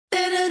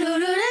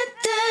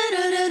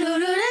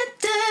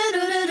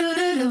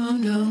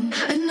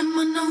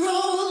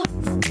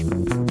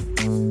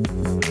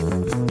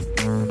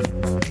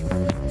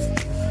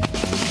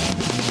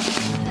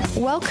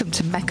Welcome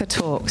to Mecca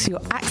Talks, your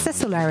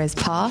Access All Areas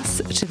pass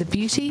to the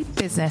beauty,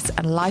 business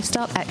and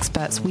lifestyle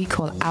experts we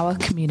call our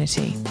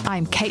community.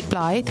 I'm Kate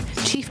Blythe,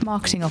 Chief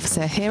Marketing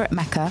Officer here at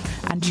Mecca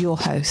and your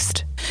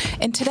host.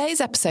 In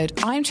today's episode,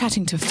 I'm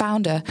chatting to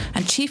founder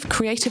and Chief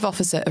Creative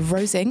Officer of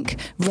Rose Inc.,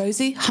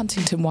 Rosie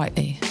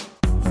Huntington-Whiteley.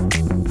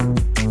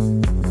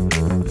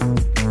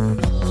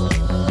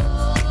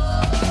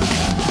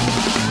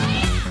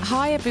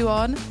 Hi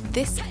everyone,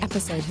 this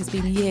episode has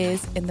been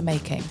years in the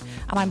making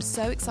and I'm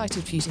so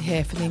excited for you to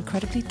hear from the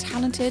incredibly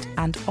talented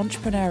and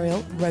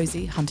entrepreneurial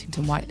Rosie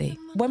Huntington-Whiteley.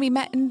 When we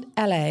met in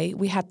LA,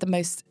 we had the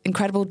most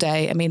incredible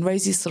day. I mean,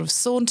 Rosie sort of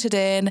sauntered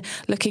in,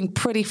 looking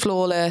pretty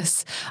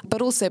flawless,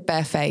 but also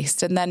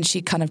barefaced. And then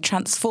she kind of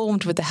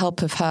transformed with the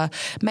help of her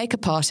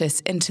makeup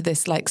artist into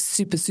this like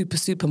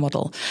super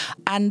model.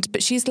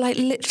 But she's like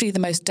literally the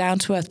most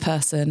down-to-earth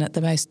person,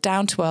 the most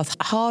down-to-earth,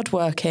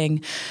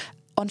 hardworking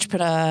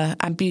entrepreneur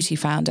and beauty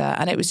founder.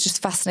 And it was just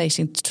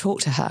fascinating to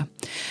talk to her.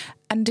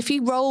 And if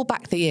you roll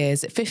back the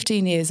years, at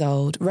 15 years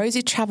old,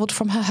 Rosie travelled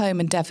from her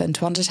home in Devon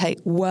to undertake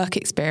work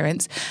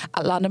experience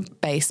at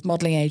London-based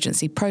modelling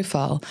agency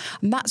Profile.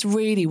 And that's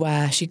really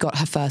where she got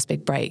her first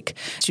big break.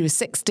 She was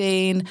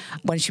 16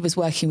 when she was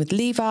working with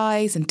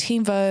Levi's and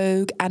Teen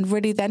Vogue. And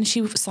really then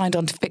she signed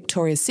on to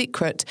Victoria's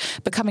Secret,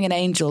 becoming an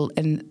angel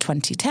in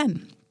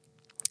 2010.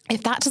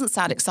 If that doesn't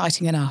sound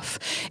exciting enough,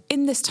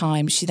 in this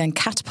time, she then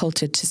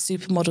catapulted to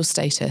supermodel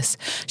status.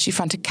 She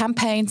fronted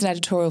campaigns and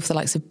editorial for the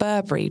likes of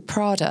Burberry,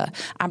 Prada,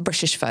 and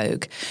British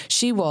Vogue.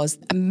 She was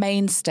a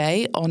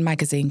mainstay on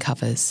magazine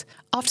covers.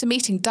 After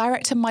meeting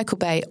director Michael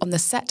Bay on the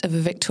set of a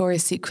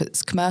Victoria's Secret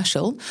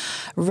commercial,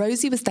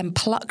 Rosie was then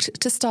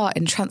plucked to star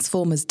in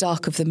Transformers: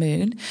 Dark of the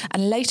Moon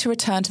and later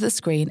returned to the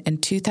screen in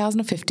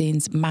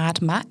 2015's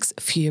Mad Max: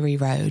 Fury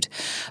Road.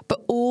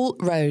 But all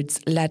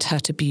roads led her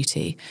to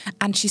beauty,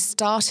 and she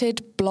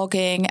started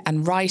blogging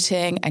and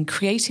writing and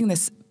creating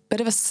this bit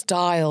of a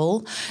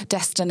style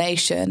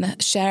destination,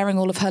 sharing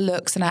all of her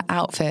looks and her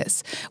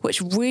outfits,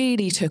 which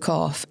really took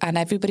off and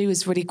everybody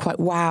was really quite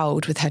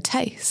wowed with her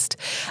taste.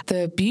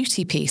 The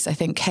beauty piece, I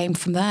think, came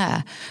from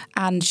there.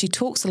 And she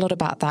talks a lot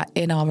about that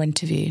in our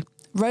interview.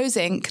 Rose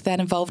Inc. then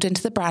evolved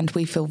into the brand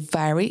we feel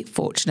very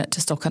fortunate to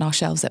stock on our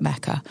shelves at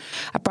Mecca,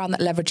 a brand that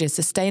leverages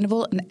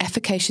sustainable and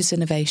efficacious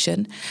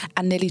innovation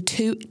and nearly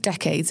 2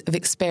 decades of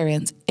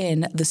experience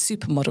in the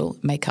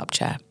supermodel makeup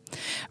chair.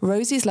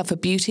 Rosie's love for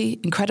beauty,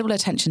 incredible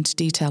attention to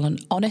detail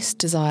and honest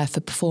desire for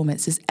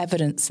performance is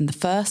evidenced in the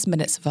first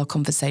minutes of our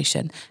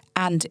conversation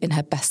and in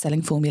her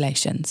best-selling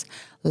formulations.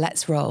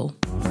 Let's roll.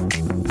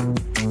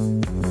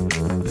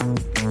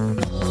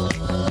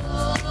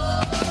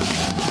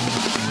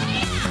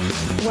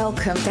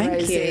 Welcome, Thank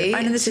Rosie. you.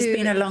 I know this has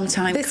been a long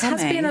time coming. This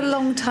has been a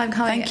long time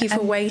coming. Thank you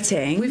for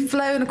waiting. We've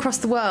flown across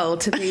the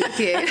world to be with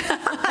you.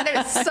 And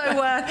it's so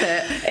worth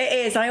it.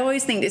 It is. I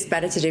always think it's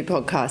better to do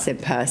podcasts in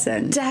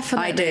person.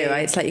 Definitely. I do.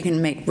 It's like you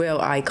can make real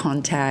eye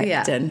contact.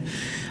 Yeah. And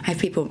I have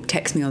people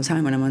text me all the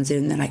time when I'm on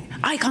Zoom. They're like,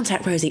 eye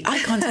contact, Rosie,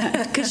 eye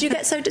contact. Because you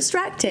get so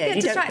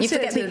distracted. You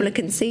forget people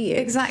can see you.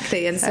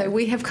 Exactly. And so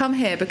we have come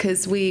here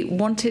because we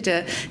wanted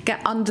to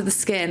get under the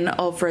skin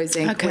of Rose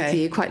Inc. with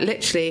you, quite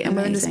literally. And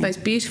we're in this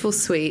most beautiful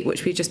suite,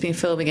 which we've just been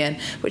filming in,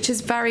 which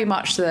is very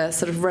much the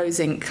sort of Rose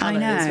Inc.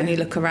 colours when you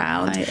look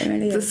around.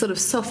 The sort of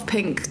soft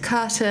pink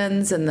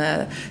curtains and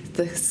the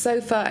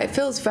sofa. It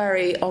feels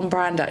very on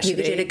brand, actually. You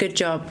did a good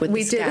job with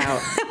the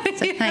scout.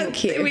 So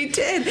thank you. We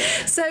did.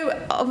 So,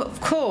 of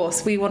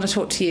course, we want to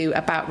talk to you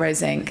about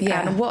Rose Inc.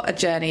 and what a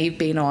journey you've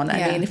been on.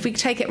 I mean, if we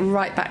take it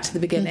right back to the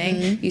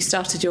beginning, you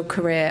started your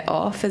career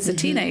off as a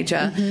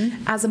teenager,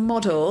 as a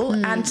model,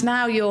 and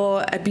now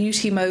you're a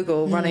beauty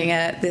mogul running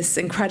this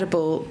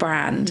incredible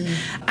brand.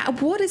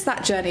 What has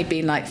that journey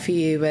been like for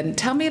you? And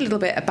tell me a little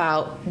bit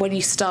about when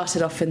you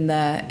started off in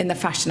the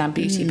fashion and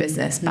beauty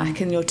business back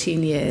in your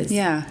teen years.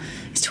 Yeah,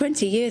 it's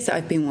 20 years that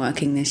I've been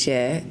working this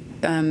year.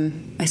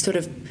 I sort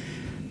of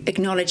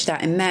acknowledged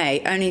that in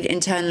May, only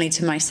internally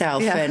to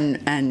myself and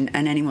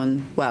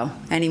anyone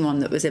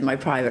that was in my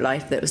private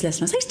life that was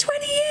listening. I was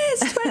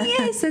like, 20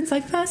 years since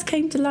I first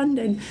came to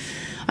London.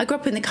 I grew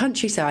up in the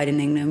countryside in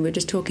England. We were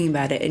just talking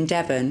about it in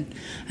Devon,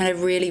 and a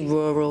really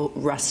rural,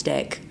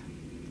 rustic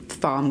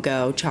farm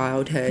girl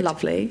childhood.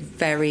 Lovely.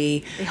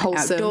 Very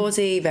wholesome.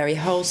 Outdoorsy, very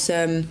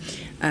wholesome.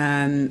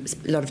 A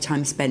lot of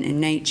time spent in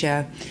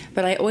nature.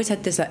 But I always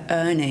had this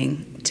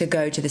yearning to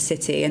go to the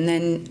city. And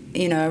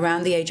then,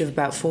 around the age of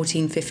about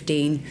 14,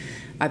 15,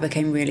 I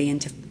became really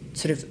into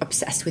sort of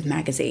obsessed with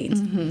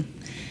magazines.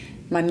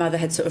 My mother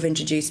had sort of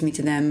introduced me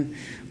to them.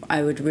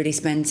 I would really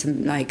spend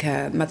some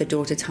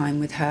mother-daughter time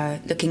with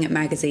her, looking at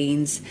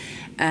magazines.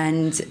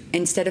 And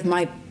instead of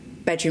my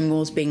bedroom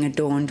walls being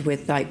adorned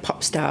with like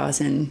pop stars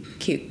and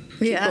cute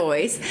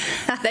boys,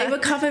 they were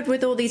covered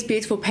with all these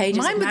beautiful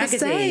pages of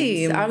magazines. The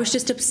same. I was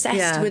just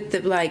obsessed with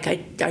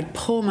I'd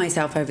pour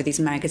myself over these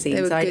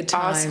magazines. I'd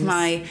ask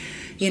my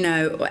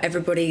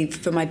everybody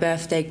for my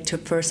birthday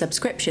for a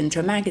subscription to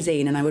a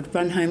magazine, and I would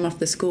run home off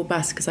the school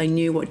bus because I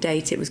knew what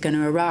date it was going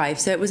to arrive.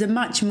 So it was a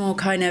much more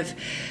kind of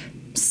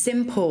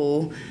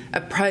simple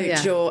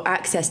approach or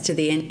access to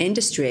the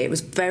industry. It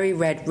was very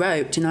red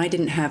roped, and I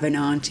didn't have an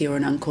auntie or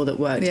an uncle that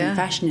worked in the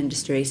fashion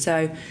industry.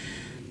 So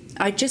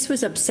I just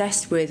was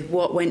obsessed with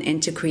what went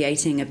into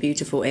creating a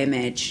beautiful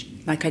image.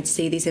 Like, I'd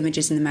see these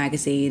images in the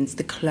magazines,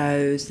 the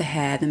clothes, the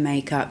hair, the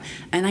makeup,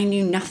 and I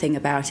knew nothing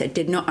about it,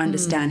 did not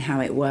understand how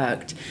it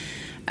worked.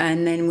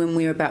 And then when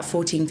we were about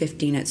 14,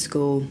 15 at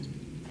school...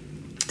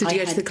 Did you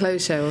go to the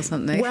clothes show or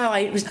something? Well,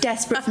 I was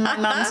desperate for my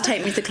mum to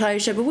take me to the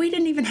clothes show, but we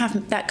didn't even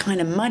have that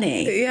kind of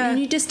money. Yeah. And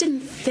you just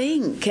didn't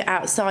think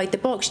outside the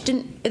box.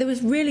 There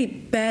was really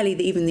barely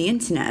even the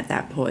internet at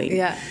that point.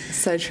 Yeah,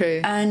 so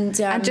true. And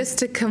just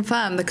to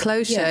confirm, the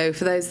clothes show,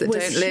 for those that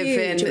don't live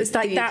in it was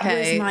like the UK. That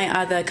was my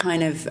other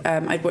kind of...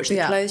 I'd watch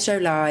the clothes show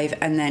live,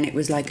 and then it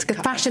was like a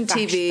fashion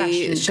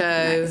TV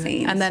show,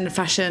 and then a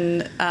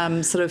fashion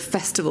sort of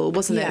festival,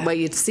 wasn't it? Where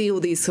you'd see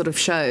all these sort of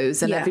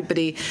shows, and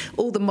everybody,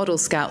 all the model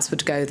scouts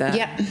would go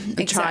there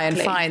and try and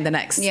find the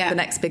next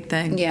big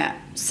thing. Yeah.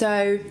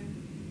 So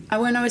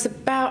when I was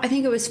about, I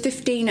think it was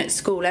 15 at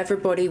school,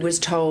 everybody was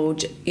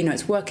told,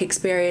 it's work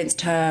experience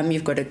term.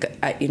 You've got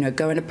to,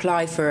 go and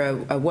apply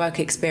for a work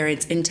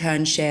experience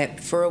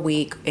internship for a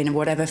week in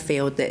whatever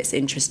field that's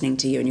interesting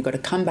to you, and you've got to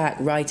come back,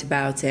 write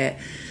about it,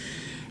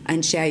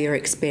 and share your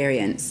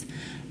experience.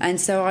 And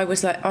so I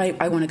was like,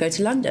 I want to go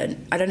to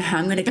London. I don't know how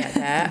I'm going to get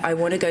there. I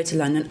want to go to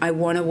London. I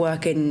want to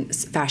work in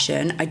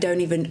fashion. I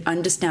don't even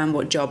understand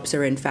what jobs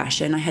are in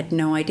fashion. I had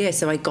no idea.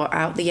 So I got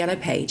out the Yellow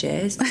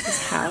Pages. This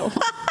is how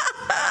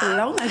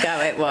long ago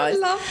it was. I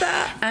love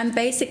that. And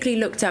basically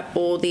looked up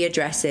all the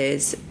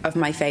addresses of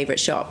my favourite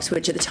shops,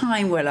 which at the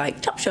time were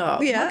like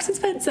Topshop, Marks and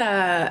Spencer,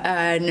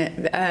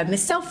 and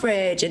Miss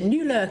Selfridge, and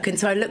New Look. And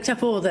so I looked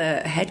up all the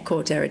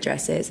headquarter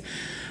addresses,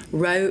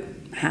 wrote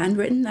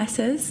handwritten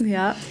letters.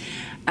 Yeah.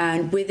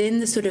 And within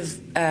the sort of,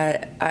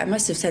 I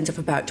must have sent off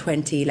about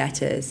 20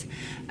 letters.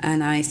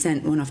 And I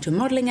sent one off to a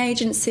modelling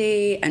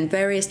agency and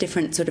various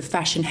different sort of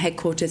fashion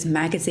headquarters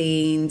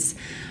magazines.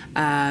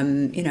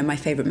 My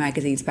favourite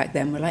magazines back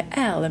then were like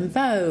Elle and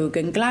Vogue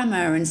and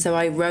Glamour. And so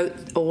I wrote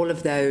all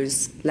of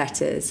those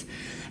letters.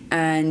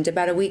 And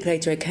about a week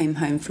later, I came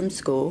home from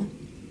school.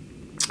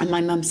 And my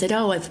mum said,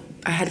 I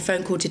had a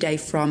phone call today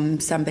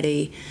from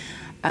somebody...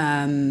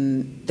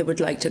 that would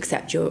like to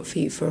accept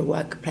you for a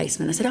work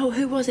placement. I said,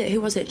 who was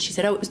it? She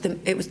said,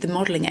 it was the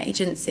modelling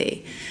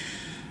agency.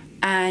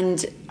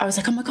 And I was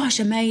like, oh my gosh,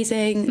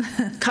 amazing.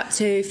 Cut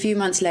to a few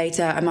months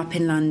later, I'm up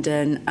in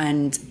London,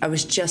 and I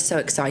was just so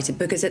excited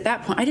because at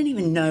that point I didn't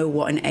even know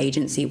what an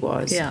agency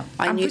was. Yeah.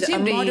 I knew that a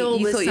model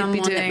was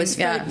someone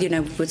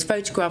that was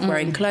photographed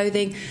wearing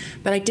clothing,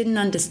 but I didn't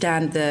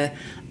understand the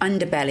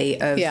underbelly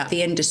of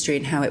the industry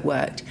and how it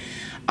worked.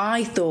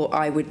 I thought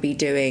I would be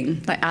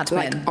doing like admin,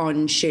 like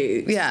on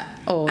shoots,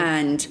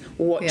 and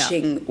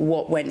watching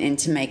what went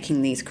into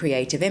making these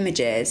creative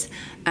images.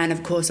 And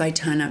of course, I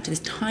turned up to this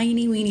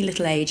tiny, weeny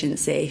little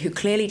agency who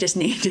clearly just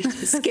needed a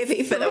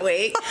skivvy for the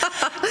week.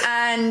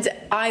 And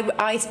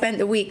I spent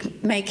the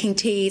week making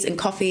teas and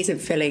coffees and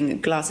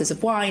filling glasses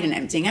of wine and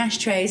emptying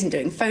ashtrays and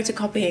doing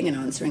photocopying and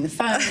answering the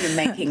phone and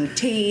making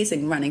teas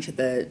and running to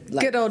the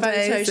good old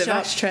days of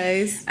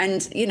ashtrays.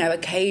 And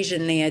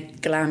occasionally a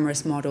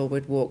glamorous model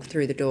would walk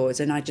through the doors,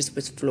 and I just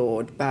was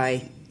floored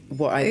by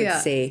what I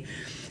would see.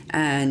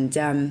 And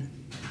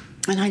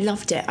I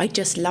loved it. I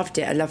just loved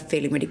it. I loved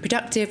feeling really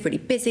productive, really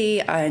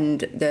busy, and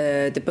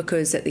the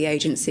bookers at the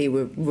agency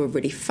were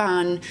really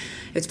fun.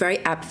 It was very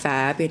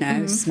ab-fab,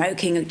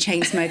 smoking,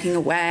 chain smoking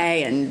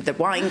away, and the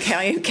wine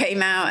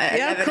came out at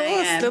 11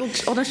 a.m.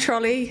 Little on a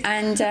trolley.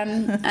 And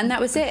that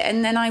was it.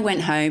 And then I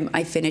went home.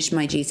 I finished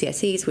my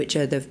GCSEs, which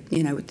are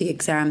the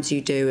exams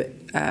you do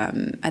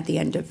at the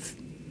end of,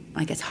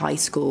 I guess, high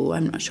school.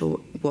 I'm not sure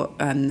what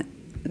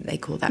they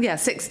call that. Yeah,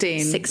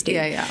 16. 16.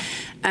 Yeah.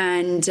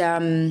 And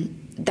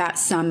that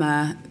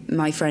summer,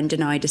 my friend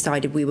and I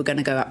decided we were going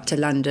to go up to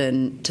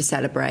London to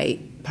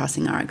celebrate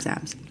passing our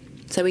exams.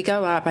 So we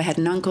go up. I had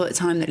an uncle at the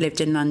time that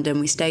lived in London.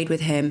 We stayed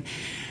with him.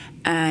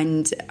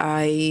 And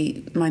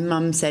my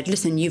mum said,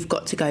 listen, you've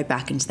got to go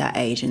back into that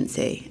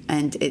agency.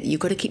 And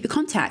you've got to keep your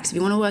contacts. If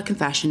you want to work in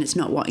fashion, it's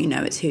not what you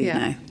know, it's who you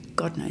know.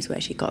 God knows where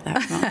she got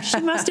that from.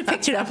 She must have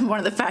picked it up in one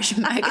of the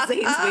fashion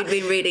magazines we'd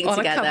been reading on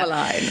together. On a cover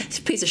line. It's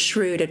a piece of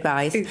shrewd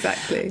advice.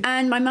 Exactly.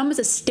 And my mum was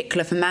a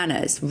stickler for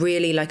manners,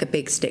 really like a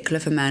big stickler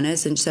for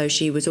manners. And so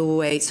she was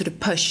always sort of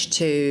pushed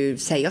to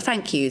say your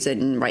thank yous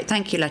and write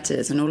thank you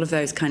letters and all of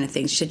those kind of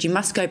things. She said, you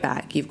must go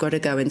back. You've got to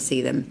go and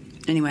see them.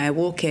 Anyway, I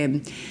walk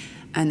in,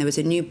 and there was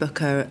a new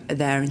booker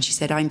there, and she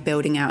said, I'm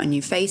building out a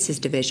new faces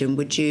division.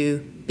 Would you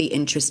be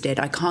interested?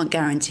 I can't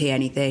guarantee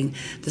anything.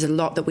 There's a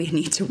lot that we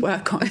need to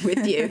work on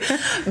with you.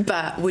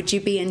 But would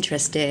you be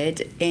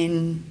interested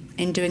in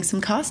doing some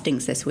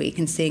castings this week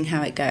and seeing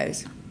how it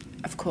goes?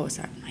 Of course,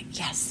 I'm like,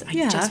 yes, I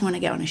just want to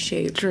get on a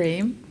shoot.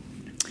 Dream.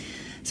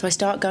 So I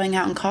start going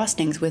out on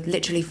castings with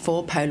literally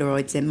 4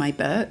 Polaroids in my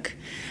book.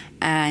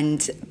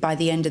 And by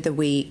the end of the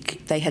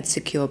week, they had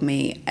secured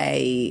me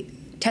a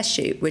test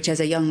shoot, which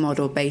as a young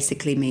model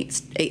basically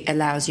it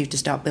allows you to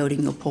start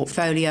building your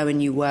portfolio,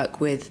 and you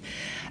work with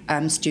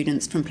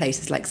students from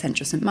places like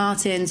Central St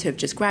Martin's who have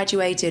just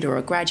graduated or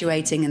are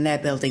graduating, and they're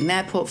building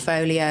their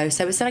portfolio.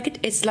 So it's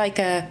like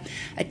a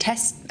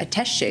test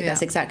shoot. Yeah.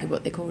 That's exactly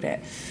what they called it.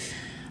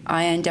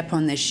 I end up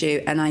on this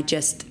shoot, and I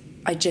just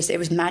it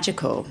was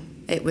magical.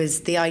 It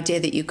was the idea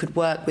that you could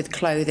work with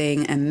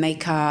clothing and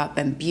makeup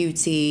and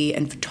beauty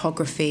and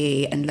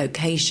photography and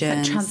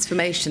locations. That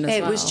transformation as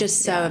well. It was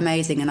just so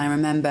amazing. And I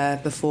remember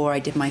before I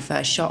did my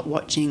first shot,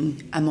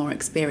 watching a more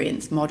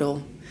experienced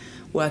model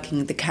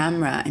working the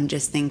camera and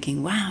just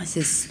thinking, wow,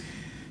 this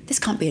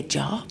can't be a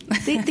job.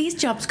 These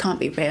jobs can't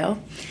be real.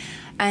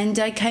 And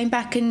I came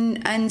back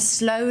and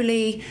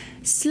slowly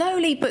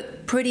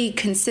but pretty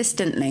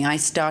consistently I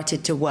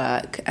started to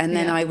work. And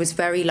then I was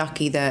very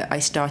lucky that I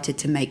started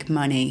to make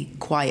money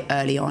quite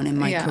early on in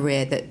my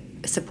career that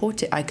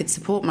I could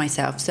support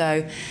myself.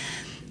 So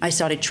I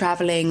started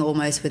traveling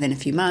almost within a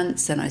few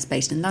months, and I was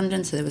based in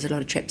London, so there was a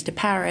lot of trips to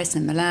Paris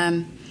and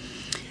Milan.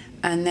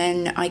 And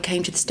then I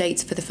came to the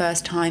States for the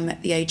first time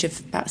at the age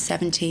of about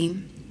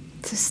 17.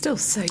 So still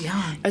so young.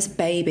 I was a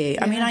baby.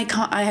 Yeah. I mean,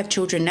 I have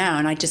children now,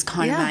 and I just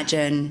can't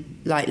imagine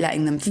like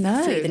letting them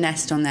flee the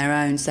nest on their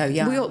own so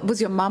young.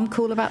 Was your mum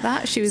cool about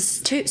that? She was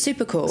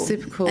super cool.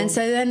 Super cool. And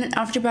so then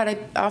after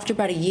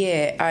about a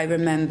year, I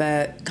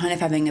remember kind of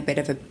having a bit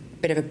of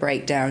a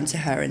breakdown to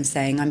her and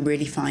saying, I'm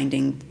really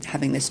finding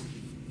having this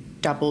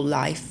double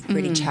life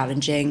really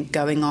challenging,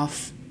 going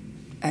off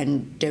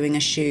and doing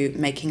a shoot,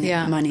 making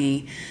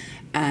money,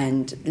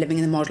 and living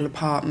in the model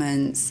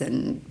apartments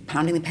and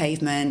pounding the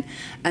pavement,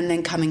 and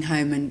then coming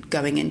home and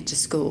going into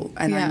school.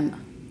 And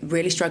I'm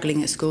really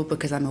struggling at school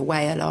because I'm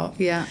away a lot.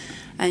 Yeah.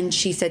 And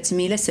she said to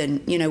me,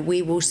 listen,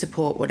 we will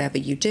support whatever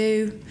you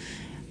do.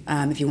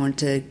 If you want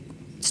to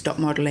stop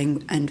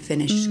modelling and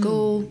finish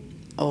school,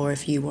 or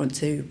if you want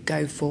to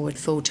go forward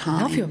full time.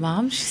 I love your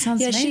mum. She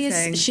sounds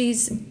amazing.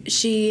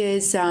 She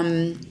is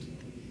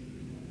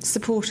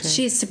supportive.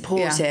 She's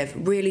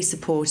supportive, really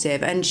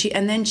supportive. And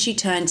then she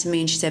turned to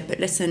me and she said, but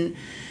listen,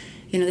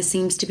 this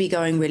seems to be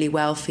going really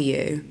well for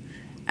you.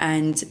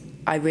 And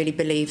I really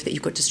believe that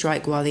you've got to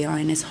strike while the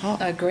iron is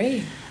hot. I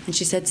agree. And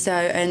she said,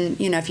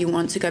 if you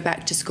want to go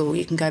back to school,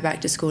 you can go back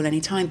to school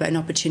anytime, but an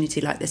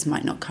opportunity like this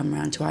might not come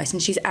around twice.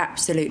 And she's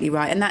absolutely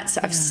right. And that's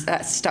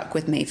stuck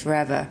with me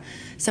forever.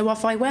 So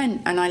off I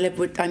went, and I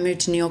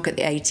moved to New York at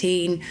the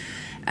 18.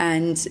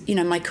 And,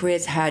 my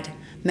career's had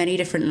many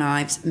different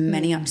lives,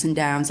 many ups and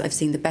downs. I've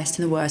seen the best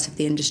and the worst of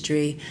the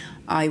industry.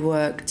 I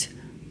worked,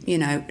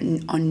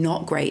 on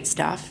not great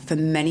stuff for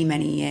many,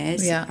 many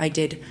years. Yeah. I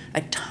did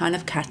a ton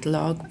of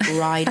catalogue,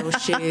 bridal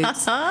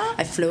shoots.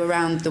 I flew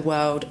around the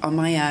world on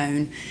my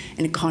own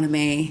in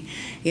economy,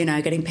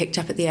 getting picked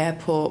up at the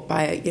airport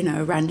by,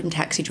 a random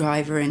taxi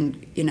driver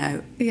in,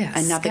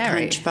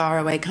 another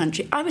faraway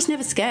country. I was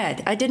never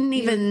scared. I didn't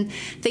even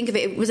think of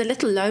it. It was a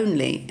little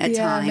lonely at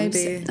times.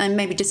 Maybe. And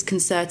maybe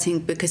disconcerting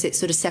because it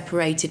sort of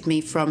separated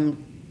me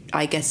from,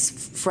 I guess,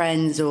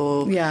 friends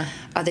or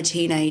other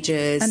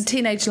teenagers. And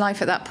teenage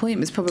life at that point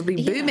was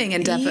probably booming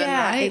in Devon,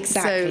 right?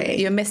 Exactly. So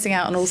you're missing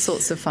out on all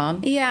sorts of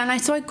fun. Yeah,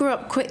 and so I grew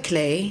up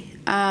quickly,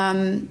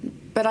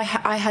 but I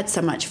had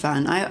so much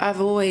fun.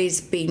 I've always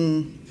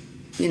been,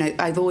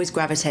 I've always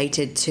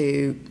gravitated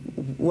to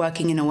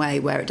working in a way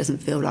where it doesn't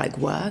feel like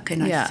work,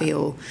 and I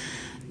feel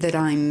that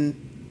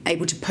I'm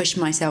able to push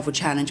myself or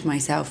challenge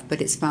myself,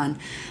 but it's fun.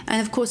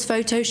 And of course,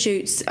 photo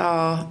shoots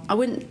are, I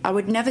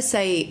would never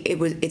say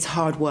it's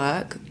hard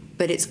work,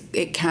 but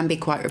it can be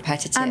quite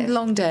repetitive. And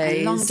long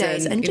days.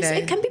 And just,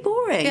 it can be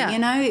boring,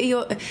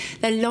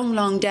 they're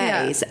long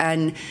days,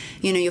 and,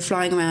 you're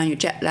flying around, you're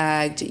jet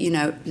lagged,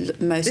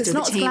 most of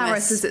the team are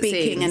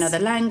speaking another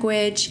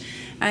language,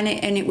 and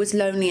it was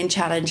lonely and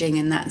challenging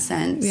in that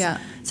sense. Yeah.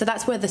 So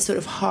that's where the sort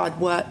of hard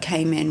work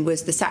came in,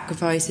 was the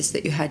sacrifices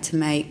that you had to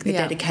make, the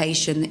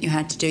dedication that you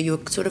had to do. You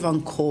were sort of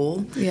on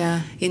call.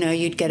 Yeah.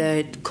 You'd get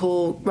a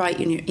call, right,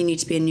 you need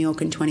to be in New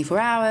York in 24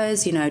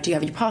 hours. Do you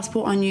have your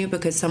passport on you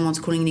because someone's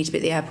calling you need to be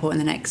at the airport in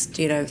the next,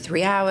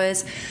 3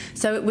 hours.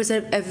 So it was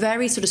a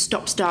very sort of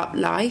stop-start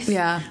life,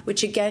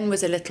 which again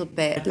was a little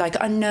bit like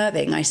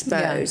unnerving, I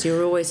suppose. You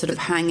were always sort of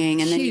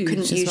hanging, and then you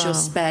couldn't use your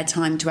spare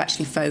time to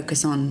actually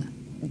focus on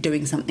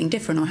doing something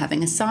different or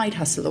having a side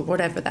hustle or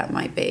whatever that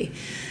might be.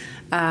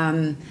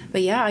 But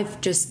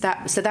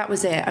that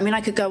was it. I mean,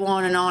 I could go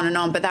on and on and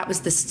on, but that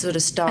was the sort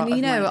of start of my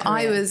career.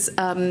 I was,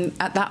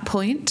 at that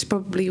point,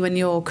 probably when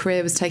your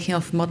career was taking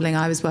off modelling,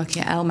 I was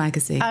working at Elle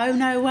magazine. Oh,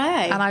 no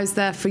way. And I was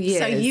there for years.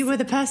 So you were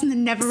the person that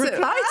never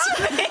replied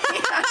to me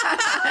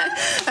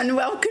and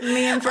welcomed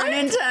me in for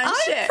an internship.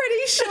 I'm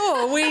pretty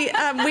sure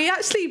we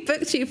actually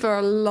booked you for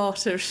a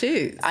lot of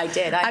shoots. I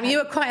did. You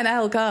were quite an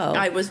Elle girl.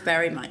 I was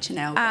very much an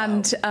Elle girl.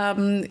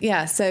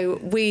 And, so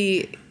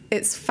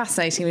it's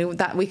fascinating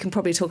that we can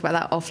probably talk about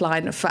that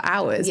offline for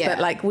hours,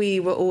 but we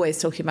were always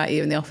talking about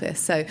you in the office.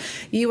 So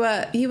you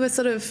were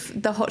sort of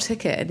the hot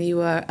ticket, and you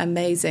were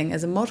amazing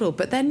as a model,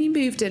 but then you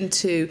moved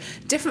into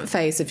different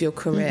phase of your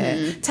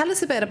career. Tell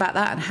us a bit about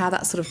that and how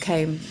that sort of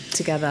came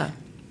together.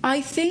 I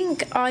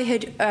think I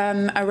had,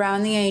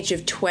 around the age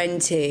of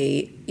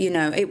 20,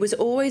 it was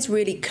always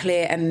really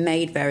clear and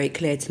made very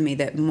clear to me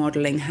that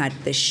modelling had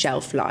this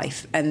shelf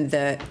life, and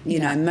that,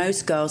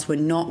 most girls were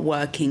not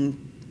working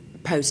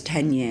post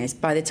 10 years.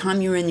 By the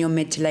time you were in your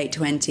mid to late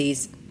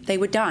 20s, they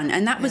were done.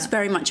 And that was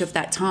very much of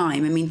that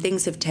time. I mean,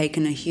 things have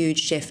taken a huge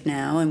shift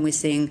now, and we're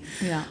seeing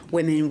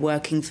women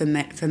working for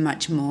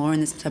much more, and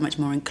there's so much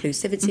more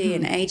inclusivity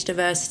and age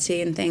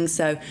diversity and things.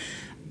 So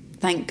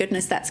thank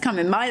goodness that's come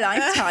in my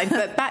lifetime.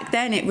 But back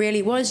then it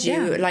really was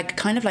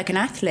kind of like an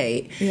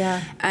athlete.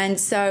 Yeah. And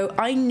so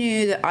I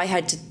knew that I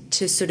had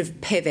to sort of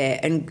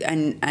pivot,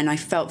 and I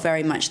felt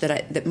very much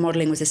that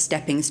modelling was a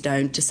stepping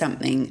stone to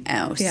something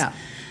else. Yeah.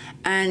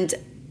 And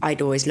I'd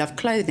always loved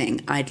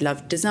clothing. I'd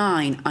loved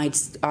design.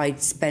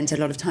 I'd spent a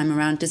lot of time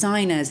around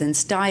designers and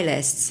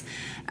stylists.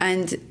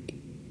 And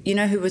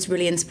who was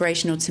really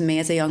inspirational to me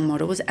as a young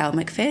model was Elle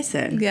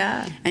Macpherson.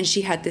 Yeah. And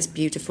she had this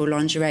beautiful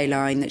lingerie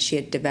line that she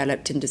had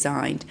developed and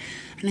designed.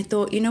 And I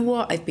thought, you know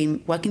what? I've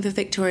been working for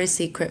Victoria's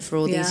Secret for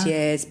all these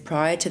years.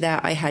 Prior to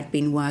that, I had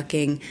been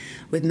working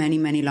with many,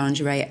 many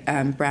lingerie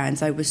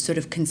brands. I was sort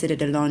of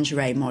considered a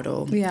lingerie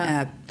model.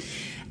 Yeah.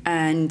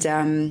 And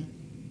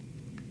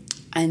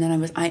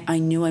then I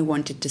knew I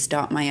wanted to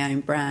start my own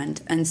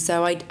brand. And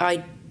so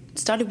I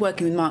started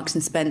working with Marks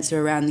and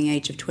Spencer around the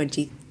age of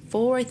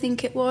 24, I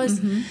think it was.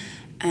 Mm-hmm.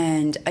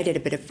 And I did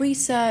a bit of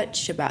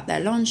research about their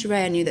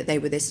lingerie. I knew that they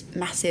were this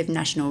massive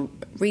national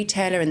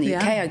retailer in the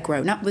UK. I'd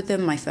grown up with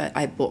them. My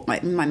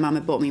mum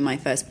had bought me my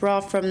first bra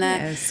from there.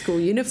 Yeah, school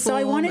uniform. So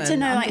I wanted to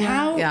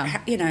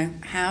know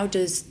how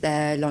does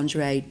their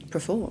lingerie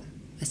perform,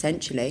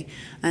 essentially.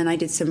 And I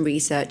did some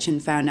research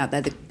and found out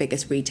they're the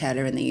biggest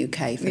retailer in the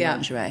UK for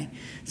lingerie.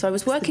 So I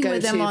was working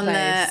with them on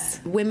the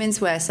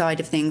women's wear side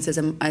of things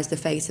as the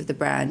face of the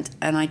brand.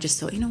 And I just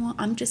thought, you know what,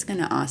 I'm just going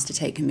to ask to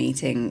take a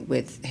meeting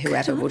with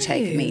whoever will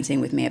take a meeting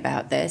with me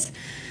about this.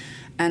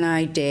 And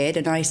I did,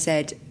 and I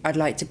said, I'd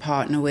like to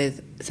partner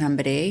with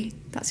somebody.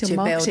 That's your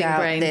marketing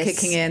brain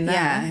kicking in there.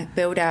 Yeah,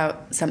 build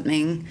out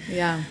something.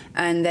 Yeah.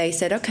 And they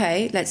said,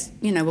 okay, let's,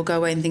 we'll go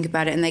away and think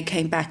about it. And they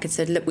came back and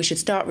said, look, we should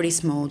start really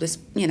small. This,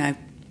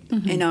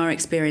 in our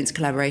experience,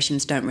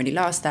 collaborations don't really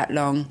last that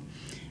long.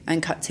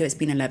 And cut to, it's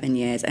been 11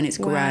 years, and it's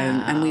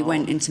grown. And we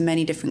went into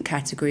many different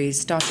categories.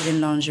 Started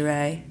in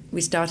lingerie. We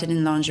started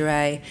in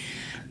lingerie,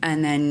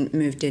 and then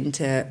moved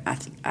into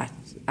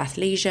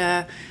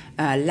athleisure,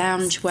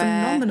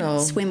 loungewear,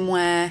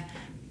 swimwear,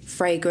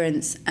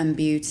 fragrance, and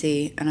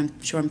beauty. And I'm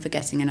sure I'm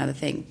forgetting another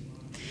thing.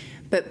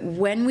 But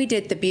when we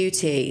did the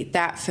beauty,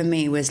 that for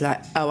me was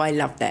like, oh, I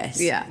love this.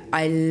 Yeah.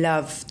 I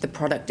love the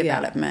product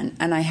development.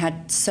 And I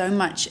had so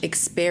much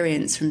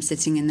experience from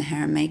sitting in the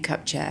hair and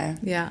makeup chair.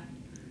 Yeah.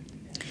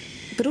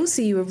 But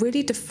also you were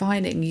really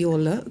defining your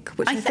look,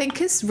 which I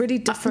think is really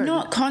different.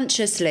 Not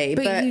consciously,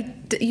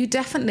 but you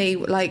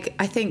definitely,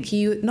 I think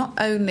you, not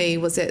only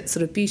was it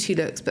sort of beauty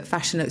looks, but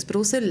fashion looks, but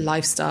also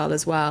lifestyle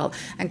as well,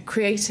 and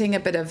creating a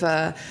bit of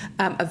a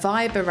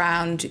vibe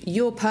around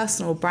your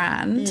personal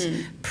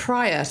brand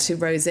prior to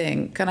Rose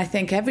Inc. And I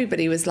think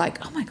everybody was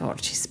like, oh my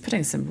God, she's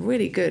putting some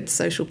really good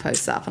social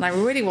posts up, and I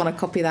really want to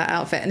copy that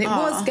outfit. And it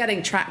was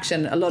getting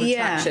traction, a lot of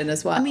traction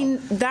as well. I mean,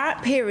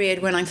 that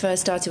period when I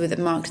first started with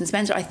Marks and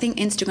Spencer, I think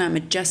Instagram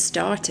had just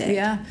started.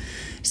 Yeah.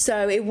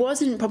 So it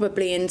wasn't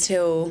probably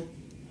until,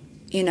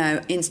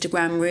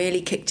 Instagram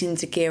really kicked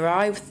into gear.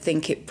 I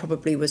think it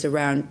probably was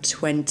around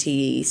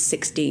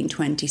 2016,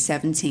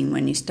 2017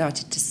 when you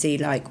started to see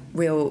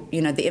real, the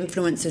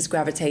influencers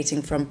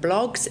gravitating from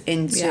blogs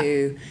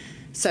into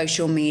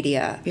social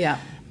media. Yeah.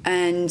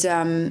 And,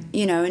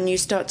 and you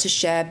start to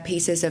share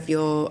pieces of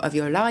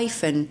your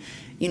life, and,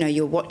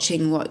 you're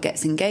watching what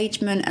gets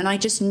engagement. And I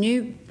just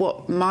knew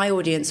what my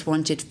audience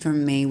wanted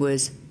from me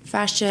was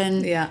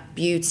fashion,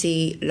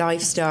 beauty,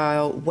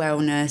 lifestyle,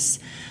 wellness,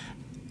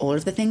 all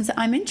of the things that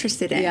I'm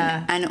interested in,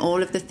 and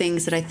all of the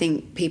things that I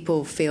think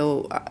people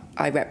feel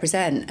I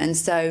represent. And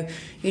so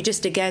you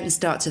just, again,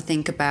 start to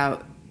think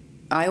about,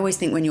 I always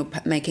think when you're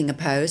making a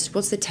post,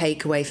 what's the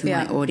takeaway for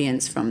my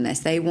audience from this?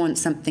 They want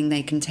something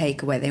they can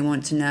take away. They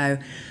want to know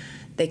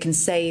they can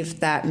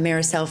save that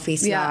mirror selfie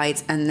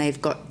slides, and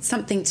they've got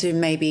something to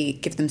maybe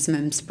give them some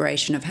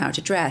inspiration of how to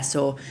dress,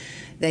 or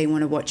they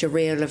want to watch a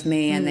reel of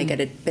me and they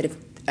get a bit of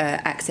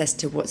access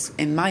to what's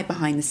in my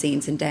behind the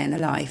scenes and day in the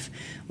life,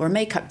 or a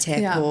makeup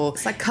tip, or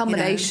it's like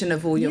culmination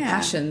of all your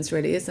passions,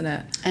 really, isn't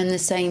it? And the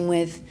same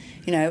with,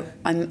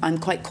 I'm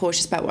quite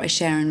cautious about what I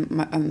share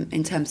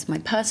in terms of my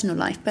personal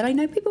life, but I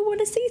know people want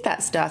to see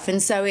that stuff,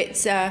 and so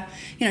it's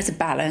it's a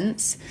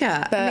balance.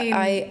 Yeah, but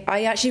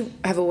I actually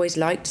have always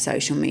liked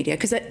social media,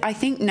 because I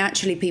think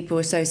naturally people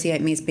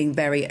associate me as being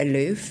very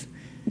aloof.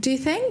 Do you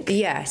think?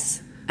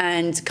 Yes,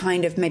 and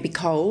kind of maybe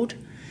cold.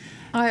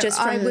 I've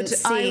never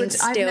seen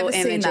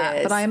that,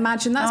 but I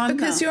imagine that's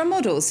because you're a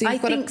model, so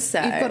you've got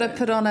to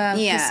put on a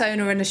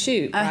persona in a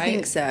shoot, right? I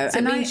think so. So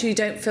it means you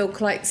don't feel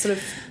quite sort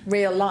of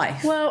real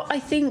life. Well, I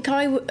think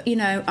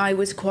I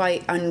was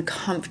quite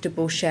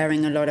uncomfortable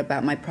sharing a lot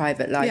about my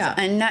private life,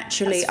 and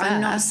naturally I'm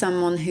not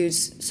someone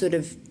who's sort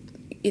of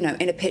you know,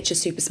 in a picture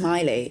super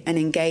smiley and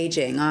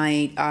engaging.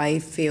 I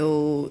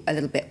feel a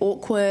little bit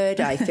awkward.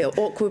 I feel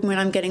awkward when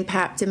I'm getting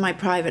papped in my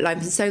private life.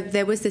 And so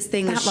there was this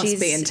thing that must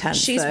be intense.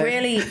 She's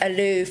really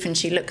aloof and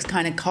she looks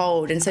kind of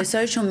cold. And so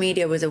social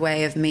media was a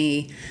way of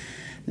me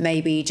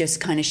maybe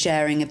just kind of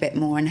sharing a bit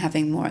more and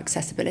having more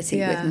accessibility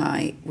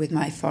with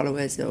my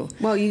followers.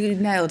 Well, you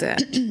nailed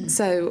it.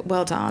 So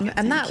well done.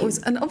 And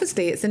and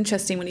obviously it's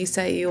interesting when you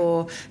say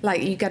you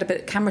get a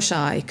bit camera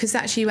shy, because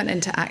actually you went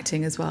into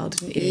acting as well,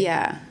 didn't you?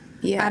 Yeah.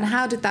 Yeah. And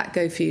how did that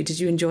go for you? Did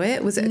you enjoy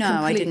it? Was it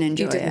I didn't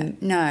enjoy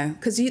it. No.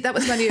 Because that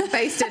was when you were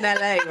based in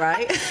LA,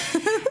 right?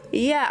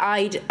 Yeah,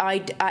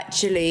 I'd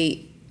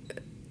actually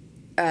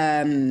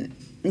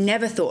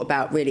never thought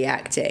about really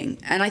acting.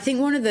 And I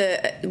think one of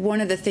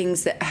the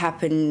things that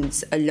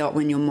happens a lot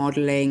when you're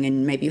modelling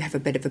and maybe you have a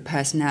bit of a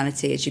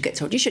personality is you get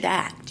told, you should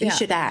act. You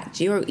should act.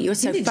 You're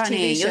so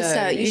funny.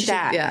 You should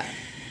act. Yeah.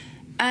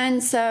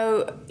 And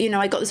so, you know,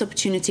 I got this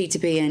opportunity to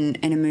be in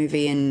a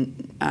movie,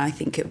 and I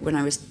think when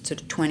I was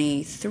sort of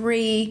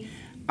 23,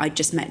 I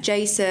just met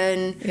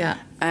Jason. Yeah.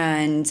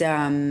 And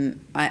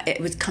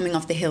it was coming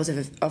off the heels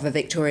of a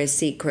Victoria's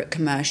Secret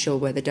commercial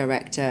where the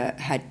director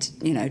had,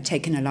 you know,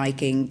 taken a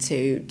liking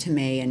to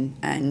me,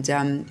 and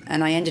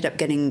I ended up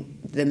getting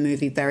the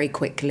movie very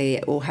quickly.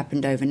 It all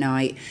happened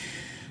overnight.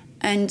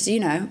 And, you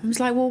know, I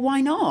was like, well,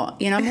 why not?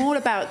 You know, I'm all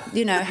about,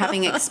 you know,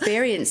 having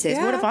experiences.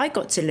 Yeah. What have I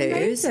got to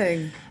lose?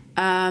 Amazing.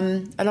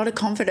 A lot of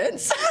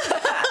confidence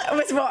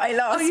was what I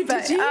lost.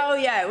 Did you? Oh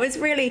yeah, it was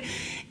really,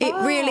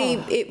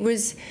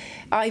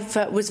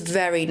 I was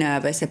very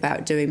nervous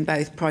about doing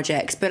both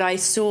projects, but I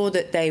saw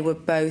that they were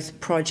both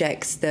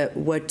projects that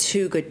were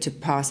too good to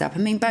pass up. I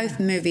mean, both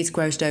movies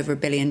grossed over $1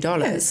 billion.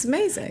 Yeah, it's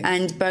amazing.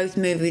 And both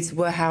movies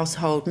were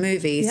household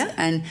movies.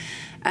 Yeah.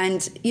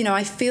 And you know,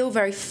 I feel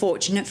very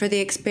fortunate for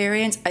the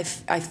experience. I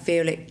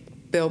feel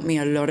it built me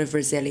a lot of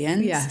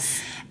resilience.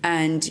 Yes.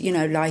 And, you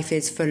know, life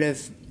is full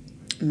of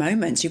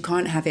moments. You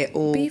can't have it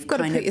all. But you've got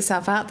to put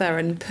yourself out there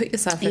and put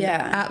yourself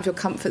out of your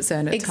comfort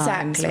zone at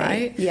times,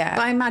 right? Yeah.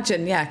 But I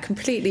imagine,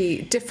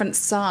 completely different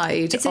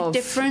side. It's a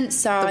different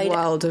side. The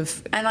world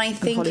of And I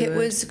think it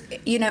was,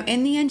 you know,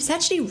 in the end, it's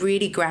actually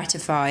really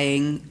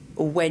gratifying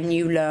when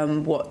you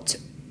learn what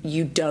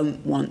you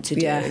don't want to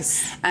do.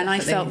 Yes, and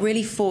definitely. I felt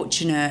really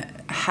fortunate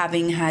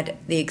having had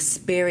the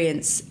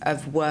experience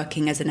of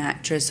working as an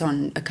actress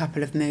on a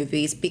couple of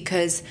movies,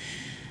 because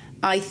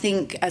I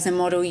think as a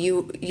model,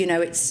 you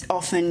know, it's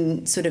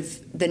often sort of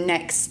the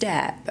next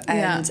step.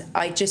 And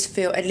I just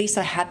feel, at least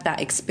I had that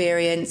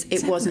experience.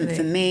 It wasn't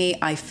for me.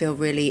 I feel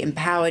really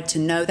empowered to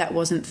know that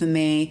wasn't for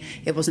me.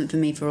 It wasn't for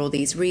me for all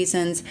these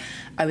reasons.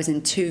 I was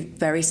in 2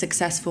 very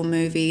successul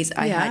movies.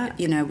 I had,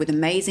 you know, with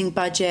amazing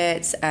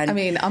budgets. And I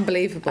mean,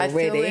 unbelievable,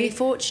 really. I feel really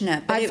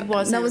fortunate. But it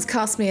wasn't. No one's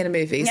cast me in a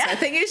movie, so I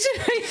think you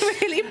should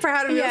be really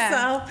proud of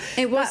yourself.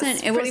 It wasn't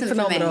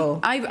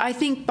phenomenal. For me. I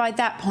think by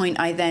that point,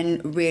 I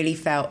then really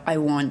felt I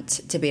want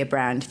to be a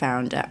brand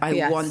founder.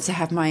 I want to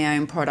have my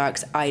own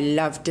products. I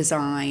love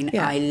design.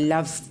 Yeah. I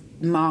love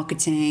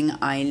marketing.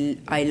 I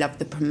love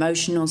the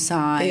promotional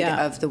side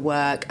of the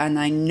work, and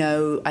I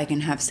know I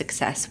can have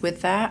success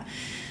with that.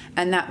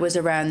 And that was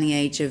around the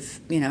age of,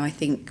 you know, I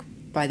think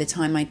by the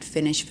time I'd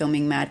finished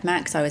filming Mad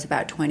Max, I was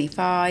about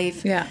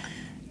 25. Yeah.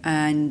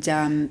 And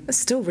it's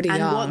still really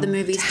young. And what the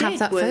movies to have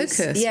that focus,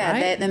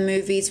 right? the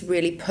movies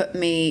really put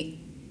me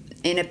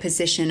in a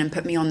position and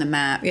put me on the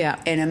map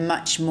in a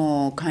much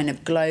more kind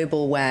of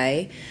global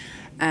way,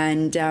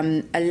 and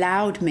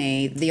allowed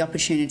me the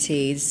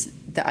opportunities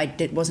that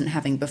I wasn't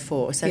having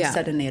before. So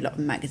suddenly a lot of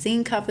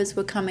magazine covers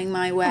were coming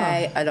my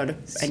way, a lot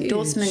of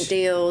endorsement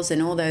deals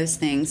and all those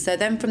things. So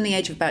then from the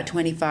age of about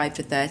 25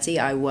 to 30,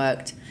 I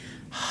worked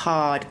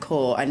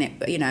hardcore, and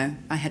it, you know,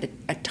 I had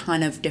a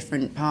ton of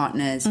different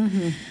partners,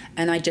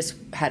 and I just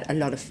had a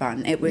lot of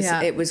fun. It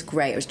was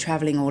great. I was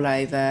traveling all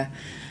over,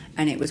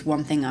 and it was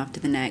one thing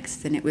after the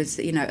next, and it was,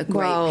 you know, a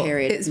great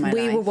period of my life.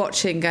 We were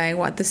watching going,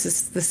 what, this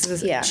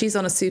is she's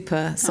on a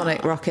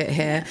supersonic rocket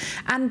here.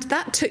 And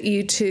that took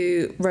you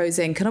to Rose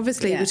Inc. And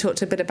obviously we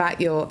talked a bit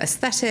about your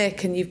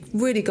aesthetic, and you've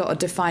really got a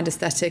defined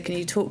aesthetic, and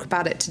you talk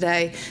about it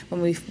today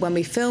when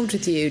we filmed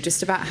with you,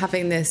 just about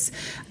having this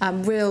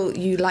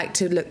you like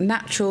to look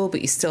natural,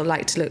 but you still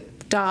like to look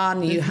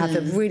done. You have a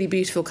really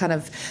beautiful kind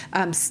of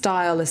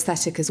style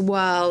aesthetic as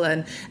well,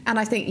 and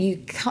I think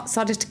you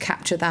started to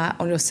capture that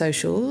on your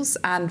socials,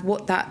 and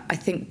what that I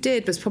think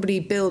did was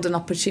probably build an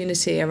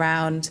opportunity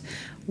around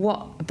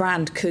what a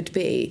brand could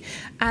be.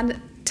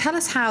 And tell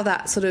us how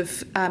that sort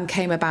of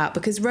came about,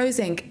 because Rose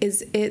Inc.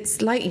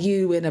 it's like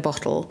you in a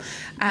bottle,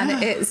 and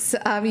it's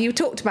you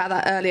talked about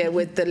that earlier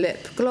with the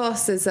lip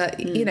gloss.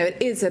 You know, it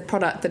is a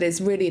product that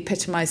really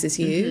epitomizes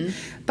you.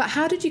 But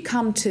how did you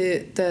come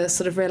to the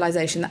sort of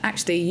realization that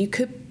actually you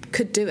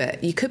could do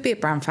it? You could be a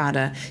brand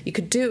founder. You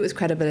could do it with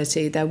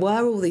credibility. There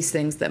were all these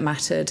things that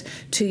mattered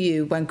to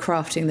you when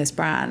crafting this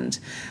brand.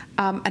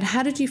 And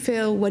how did you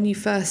feel when you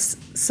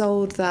first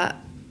sold that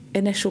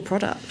initial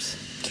product?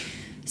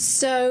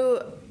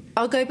 So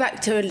I'll go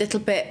back to a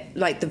little bit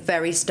like the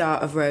very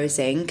start of Rose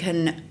Inc.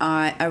 And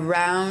I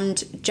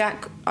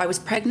was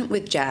pregnant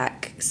with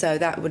Jack. So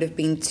that would have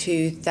been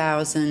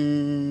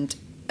 2000,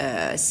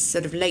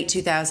 sort of late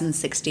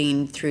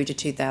 2016 through to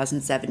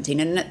 2017.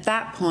 And at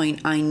that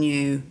point, I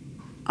knew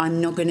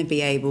I'm not going to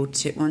be able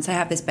to, once I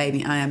have this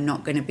baby, I am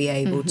not going to be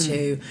able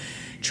to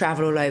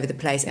travel all over the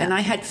place. And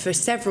I had, for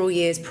several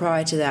years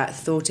prior to that,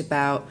 thought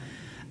about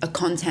a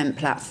content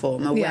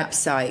platform, a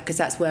website, because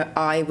that's where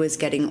I was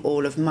getting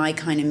all of my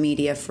kind of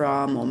media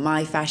from, or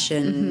my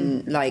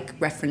fashion like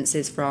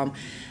references from.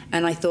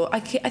 And I thought, I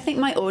think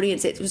my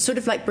audience, it was sort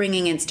of like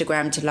bringing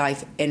Instagram to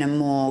life in a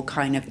more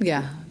kind of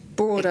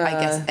broader, I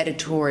guess,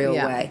 editorial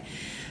way.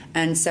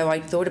 And so I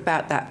thought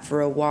about that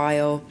for a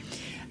while,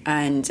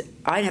 and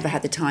I never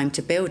had the time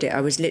to build it.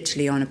 I was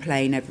literally on a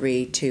plane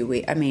every 2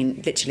 weeks. I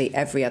mean, literally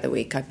every other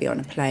week I'd be on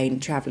a plane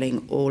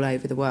traveling all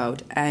over the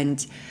world.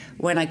 And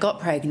when I got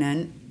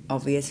pregnant,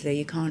 obviously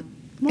you can't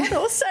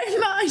model so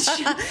much.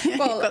 Well, you've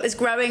got this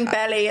growing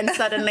belly and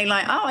suddenly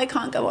like, oh, I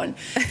can't go on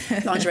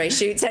lingerie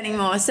shoots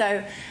anymore.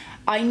 So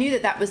I knew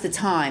that was the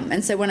time.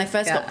 And so when I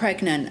first got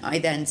pregnant, I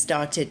then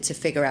started to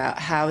figure out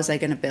how was I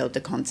going to build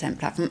the content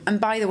platform. And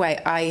by the way,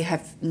 I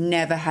have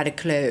never had a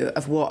clue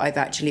of what I've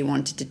actually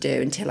wanted to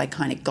do until I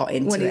kind of got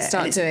into it.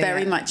 And it's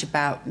very much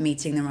about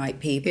meeting the right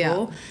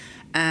people.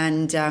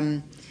 And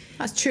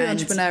that's true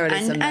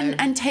entrepreneurialism.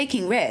 And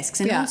taking risks.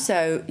 And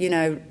also, you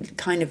know,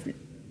 kind of,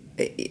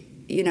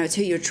 you know, it's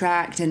who you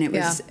attract, and it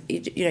was,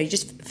 you know, you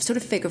just sort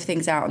of figure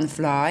things out on the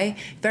fly,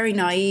 very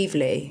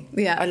naively,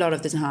 a lot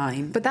of the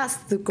time. But that's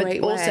the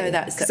great way. Also,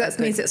 that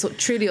means it's sort of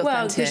truly authentic.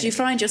 Well, because you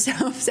find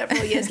yourself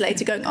several years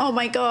later going, oh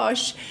my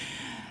gosh,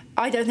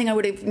 I don't think I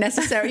would have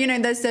necessarily, you know,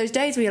 those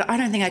days where you're like, I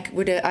don't think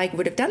I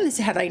would have done this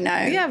had I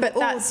known. Yeah, but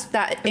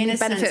that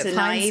innocence and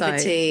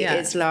naivety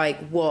is like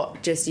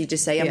what you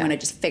just say, I'm going to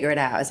just figure it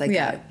out as I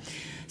go.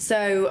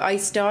 So I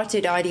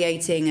started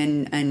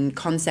ideating and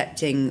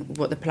concepting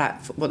what the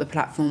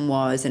platform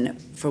was,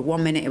 and for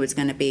 1 minute it was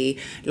going to be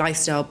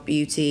lifestyle,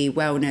 beauty,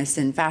 wellness,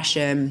 and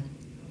fashion,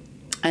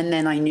 and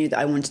then I knew that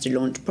I wanted to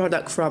launch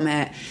product from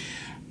it.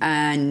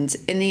 And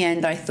in the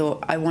end, I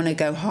thought I want to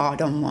go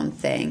hard on one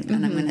thing,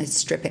 and I'm going to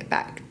strip it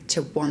back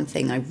to one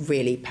thing I'm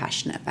really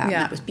passionate about, and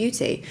that was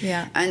beauty.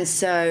 And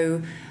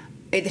so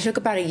it took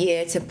about a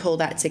year to pull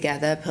that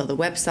together, pull the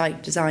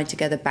website design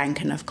together,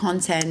 bank enough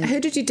content. Who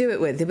did you do it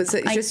with? Was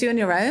it just you on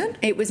your own?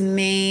 It was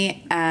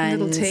me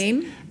and a little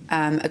team,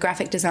 a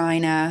graphic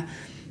designer,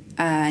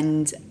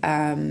 and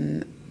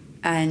a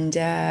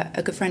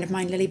good friend of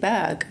mine, Lily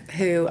Berg,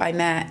 who I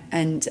met,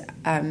 and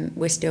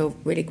we're still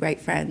really great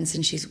friends.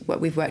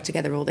 And we've worked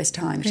together all this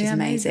time. She's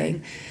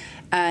amazing.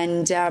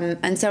 And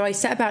so I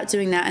set about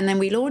doing that, and then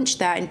we launched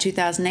that in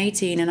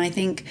 2018. And I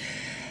think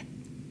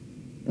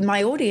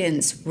my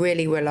audience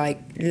really were like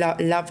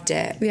loved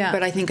it,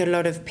 but I think a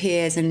lot of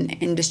peers and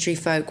industry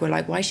folk were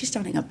like, why is she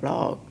starting a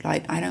blog?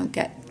 Like, I don't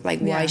get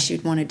like why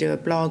she'd want to do a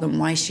blog, and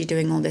why is she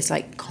doing all this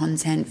like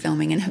content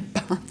filming in her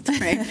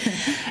bathroom.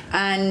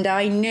 And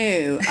I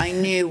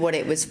knew what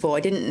it was for.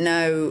 I didn't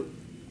know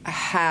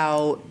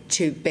how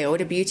to build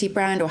a beauty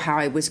brand or how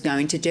I was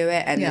going to do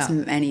it, and there's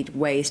many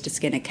ways to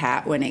skin a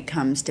cat when it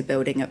comes to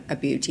building a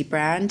beauty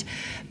brand.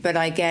 But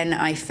again,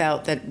 I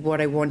felt that what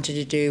I wanted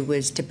to do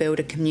was to build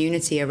a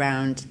community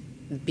around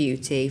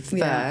beauty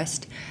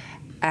first,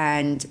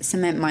 and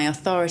cement my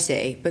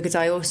authority, because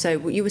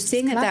you were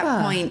seeing at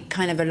that point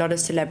kind of a lot of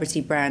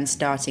celebrity brands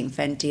starting.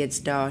 Fenty had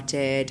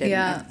started, and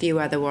a few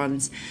other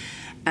ones,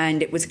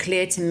 and it was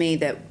clear to me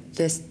that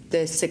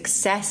the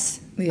success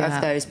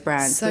of those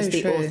brands was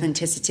the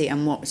authenticity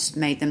and what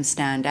made them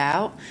stand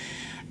out.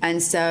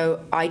 And so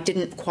I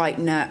didn't quite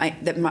know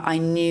I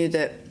knew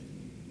that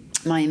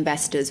my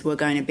investors were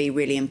going to be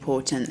really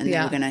important, and they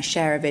were going to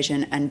share a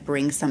vision and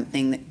bring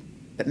something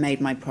that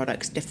made my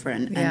products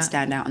different and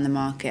stand out in the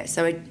market.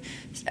 So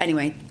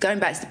anyway, going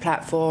back to the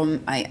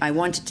platform, I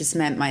wanted to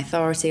cement my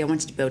authority, I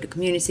wanted to build a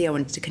community, I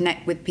wanted to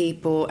connect with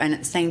people, and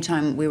at the same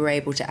time we were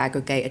able to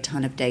aggregate a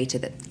ton of data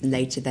that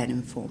later then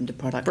informed the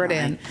product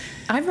line.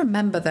 I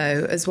remember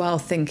though as well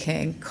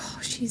thinking,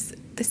 gosh, she's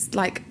this,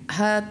 like,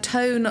 her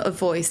tone of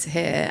voice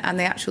here and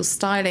the actual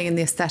styling and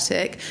the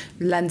aesthetic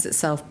lends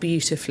itself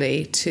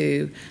beautifully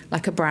to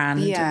like a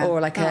brand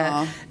or like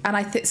and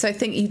I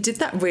think you did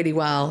that really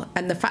well,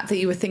 and the fact that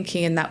you were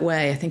thinking in that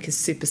way I think is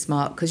super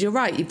smart, because you're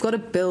right, you've got to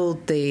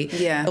build the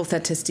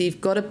authenticity,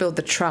 you've got to build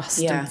the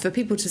trust, and for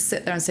people to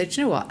sit there and say, do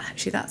you know what,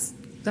 actually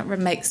that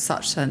makes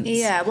such sense.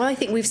 Yeah, well, I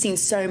think we've seen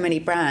so many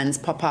brands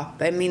pop up.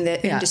 I mean,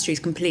 the industry is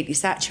completely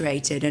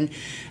saturated, and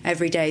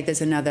every day there's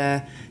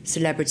another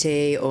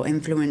celebrity or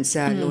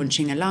influencer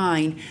launching a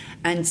line,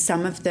 and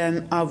some of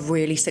them are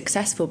really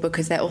successful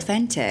because they're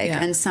authentic,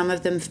 and some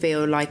of them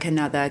feel like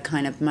another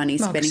kind of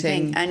money-spinning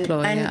thing.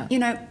 And you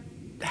know,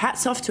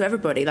 hats off to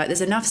everybody. Like,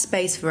 there's enough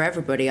space for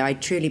everybody. I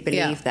truly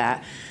believe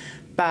that.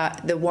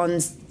 But the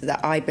ones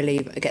that I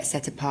believe get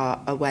set apart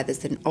are where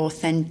there's an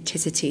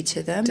authenticity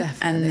to them.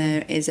 Definitely. And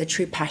there is a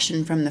true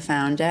passion from the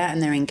founder,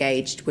 and they're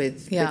engaged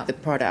with the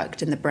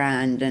product and the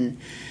brand. And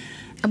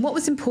And what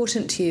was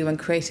important to you when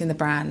creating the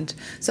brand?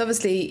 So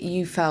obviously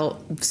you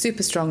felt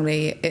super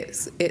strongly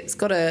it's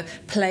got to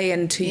play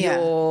into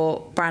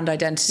your brand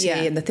identity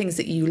and the things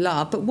that you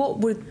love. But what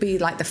would be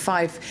like the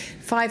five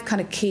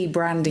kind of key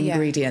brand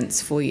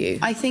ingredients for you?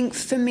 I think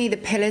for me the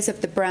pillars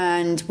of the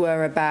brand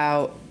were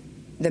about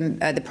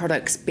the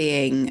products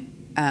being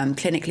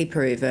clinically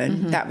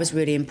proven. That was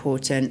really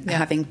important.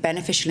 Having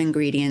beneficial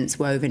ingredients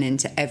woven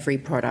into every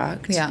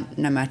product,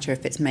 no matter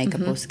if it's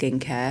makeup or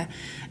skincare,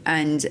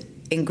 and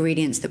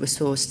ingredients that were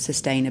sourced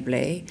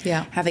sustainably.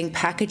 Having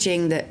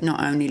packaging that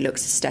not only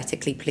looks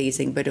aesthetically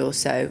pleasing, but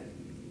also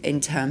in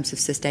terms of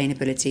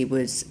sustainability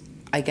was,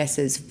 I guess,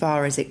 as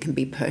far as it can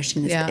be pushed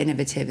and as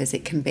innovative as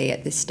it can be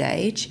at this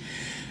stage.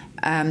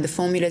 The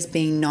formulas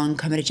being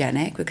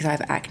non-comedogenic, because I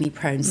have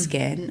acne-prone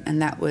skin,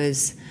 and that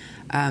was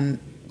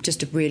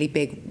just a really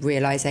big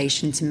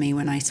realisation to me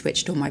when I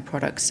switched all my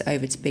products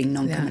over to being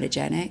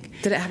non-comedogenic.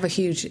 Did it have a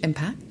huge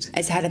impact?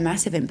 It's had a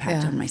massive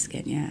impact on my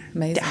skin,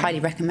 Amazing. I highly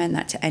recommend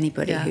that to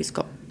anybody who's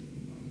got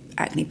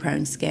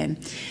acne-prone skin.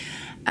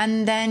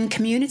 And then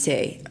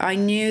community. I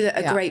knew that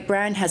a great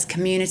brand has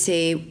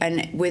community,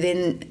 and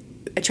within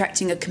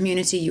attracting a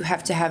community, you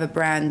have to have a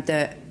brand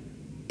that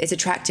is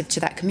attractive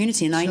to that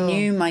community. And I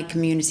knew my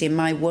community and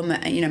my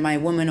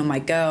woman or my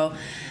girl,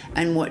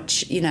 and what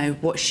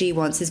she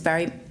wants is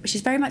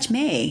she's very much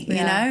me, you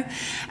know,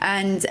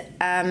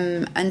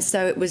 and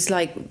so it was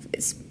like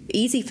it's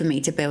easy for me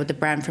to build the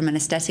brand from an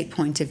aesthetic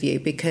point of view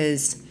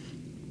because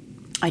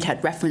I'd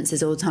had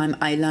references all the time.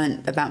 I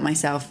learned about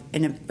myself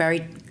in a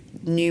very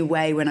new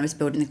way when I was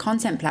building the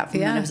content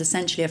platform, and I was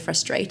essentially a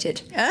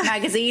frustrated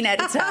magazine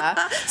editor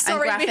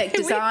and graphic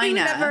designer. We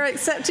never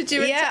accepted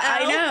you.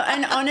 I know.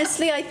 And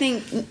honestly, I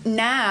think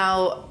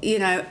now,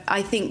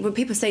 I think when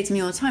people say to me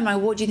all the time,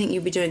 what do you think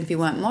you'd be doing if you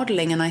weren't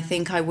modelling? And I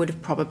think I would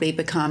have probably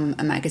become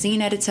a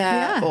magazine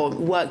editor or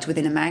worked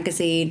within a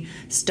magazine,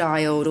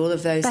 styled, all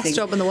of those things. Best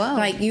job in the world.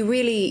 Like you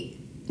really,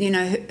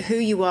 who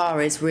you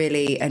are is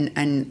really,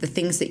 and the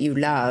things that you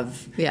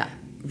love.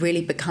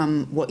 Really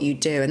become what you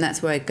do. And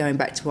that's why, going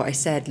back to what I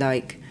said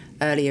like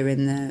earlier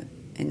in the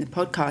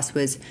podcast,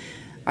 was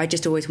I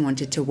just always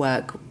wanted to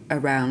work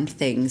around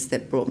things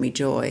that brought me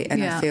joy,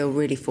 and I feel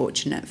really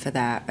fortunate for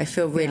that. I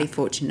feel really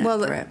fortunate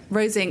for it.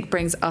 Rosie Inc.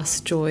 brings us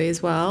joy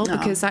as well,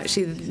 because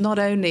actually not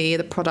only are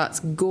the products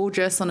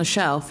gorgeous on a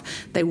shelf,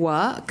 they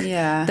work.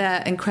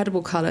 They're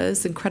incredible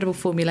colours, incredible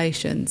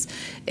formulations.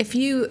 If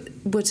you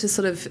were to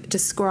sort of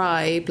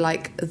describe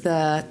like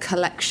the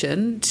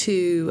collection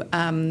to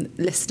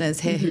listeners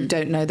here who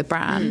don't know the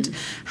brand,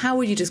 how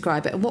would you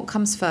describe it, and what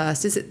comes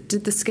first?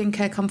 Did the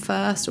skincare come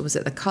first, or was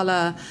it the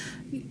colour?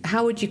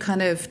 How would you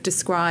kind of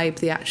describe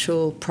the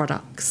actual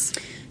products?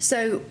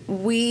 So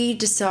we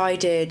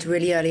decided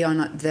really early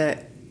on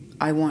that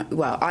I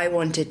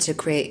wanted to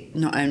create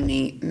not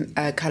only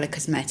colour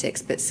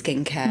cosmetics but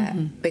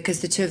skincare, because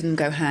the two of them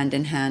go hand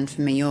in hand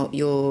for me.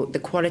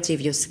 The quality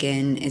of your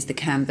skin is the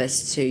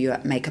canvas to your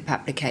makeup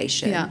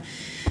application,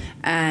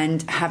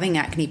 and having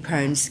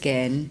acne-prone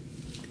skin,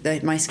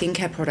 my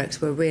skincare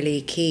products were really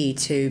key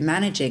to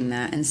managing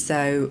that. And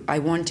so I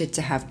wanted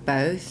to have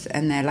both,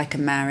 and they're like a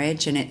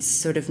marriage, and it's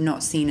sort of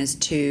not seen as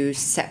two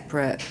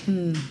separate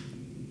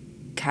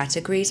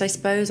categories, I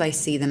suppose. I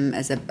see them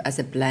as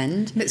a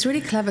blend. And it's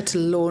really clever to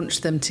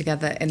launch them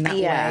together in that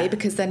way,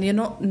 because then you're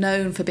not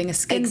known for being a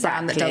skin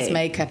brand that does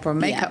makeup or a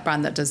makeup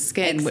brand that does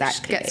skin,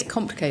 which gets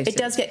complicated. It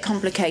does get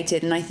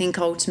complicated, and I think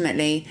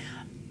ultimately,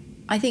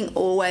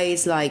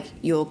 always like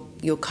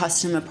your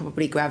customer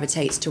probably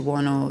gravitates to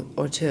one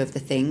or two of the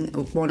thing,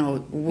 or one or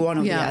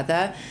the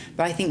other.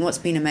 But I think what's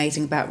been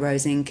amazing about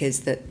Rosie Inc.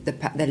 is that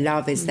the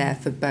love is there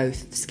for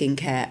both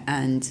skincare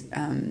and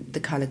the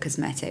colour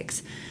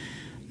cosmetics.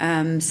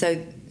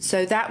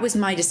 So that was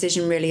my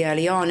decision really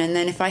early on. And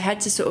then if I had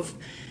to sort of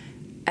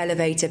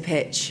elevator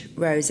pitch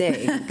Rosie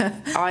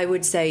Inc., I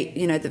would say,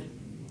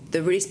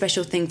 the really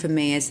special thing for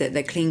me is that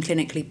they're clean,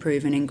 clinically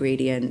proven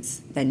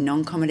ingredients. They're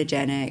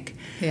non-comedogenic.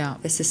 They're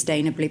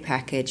sustainably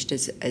packaged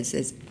as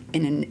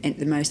in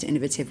the most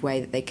innovative way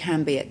that they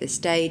can be at this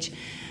stage.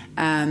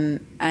 And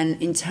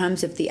in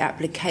terms of the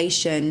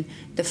application,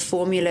 the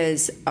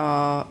formulas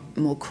are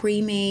more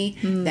creamy.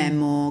 They're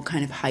more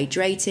kind of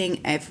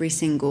hydrating. Every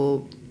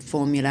single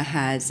formula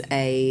has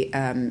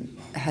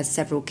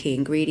several key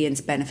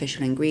ingredients,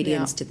 beneficial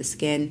ingredients to the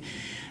skin.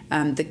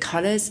 The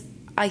colours,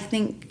 I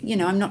think,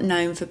 I'm not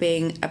known for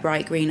being a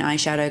bright green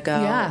eyeshadow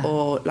girl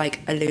or like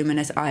a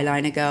luminous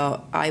eyeliner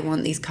girl. I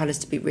want these colours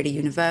to be really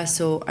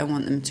universal. I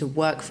want them to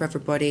work for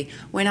everybody.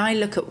 When I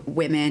look at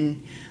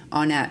women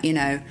on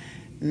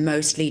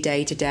mostly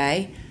day to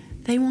day,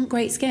 they want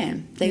great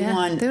skin. They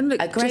want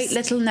a great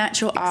little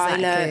natural eye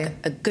look,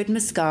 a good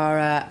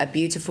mascara, a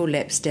beautiful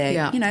lipstick.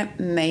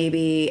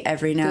 Maybe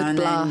every now and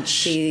then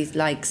she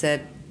likes a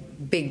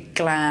big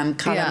glam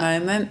colour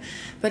moment.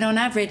 But on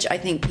average, I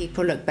think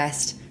people look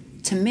best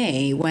to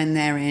me when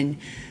they're in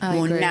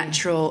more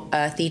natural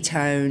earthy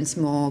tones,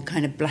 more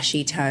kind of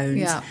blushy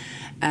tones,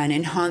 and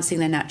enhancing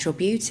their natural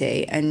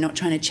beauty and not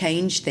trying to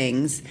change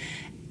things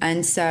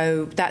And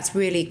so that's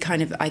really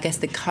kind of, I guess,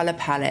 the colour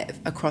palette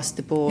across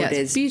the board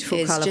is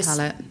beautiful colour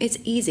palette. It's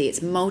easy.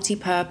 It's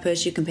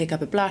multi-purpose. You can pick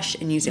up a blush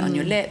and use it on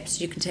your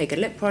lips. You can take a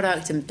lip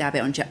product and dab it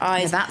onto your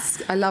eyes. Yeah,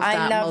 I love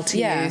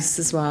multi-use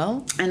as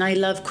well. And I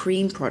love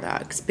cream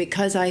products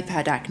because I've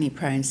had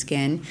acne-prone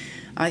skin.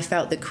 I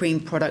felt that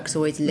cream products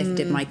always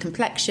lifted my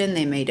complexion.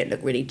 They made it look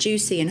really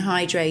juicy and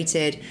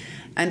hydrated.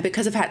 And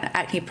because I've had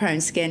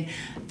acne-prone skin,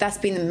 that's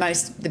been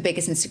the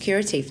biggest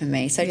insecurity for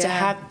me. So to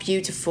have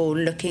beautiful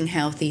looking,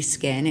 healthy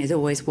skin is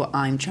always what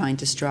I'm trying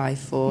to strive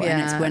for.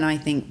 And it's when I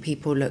think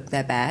people look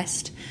their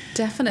best.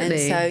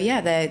 Definitely. And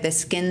so, they're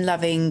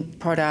skin-loving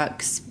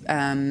products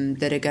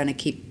that are going to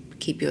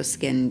keep your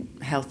skin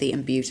healthy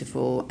and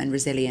beautiful and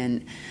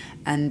resilient.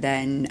 And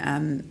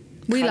then...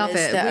 we love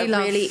it. That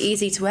are really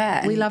easy to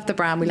wear. We love the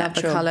brand. We love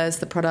the colours,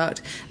 the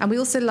product. And we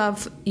also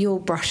love your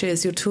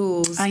brushes, your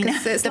tools. I know.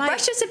 The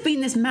brushes have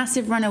been this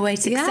massive runaway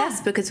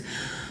success because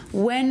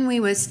when we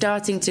were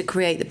starting to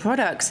create the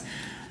products,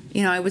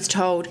 I was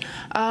told,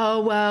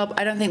 oh, well,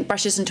 I don't think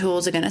brushes and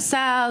tools are going to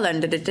sell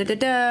and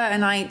da-da-da-da-da.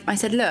 And I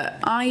said, look,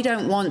 I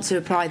don't want to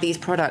apply these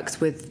products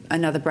with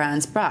another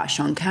brand's brush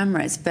on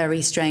camera. It's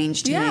very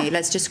strange to me.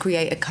 Let's just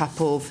create a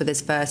couple for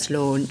this first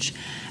launch.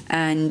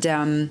 And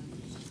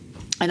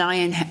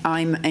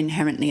I'm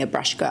inherently a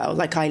brush girl.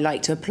 Like, I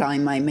like to apply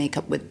my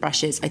makeup with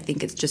brushes. I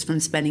think it's just from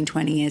spending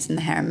 20 years in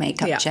the hair and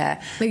makeup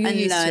chair and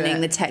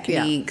learning the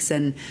techniques.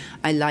 And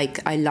I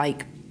like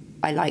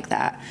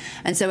that.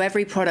 And so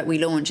every product we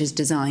launch is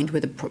designed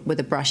with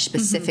a brush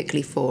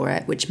specifically for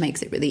it, which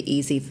makes it really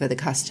easy for the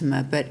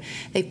customer. But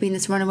they've been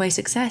this runaway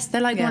success. They're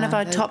like one of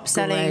our top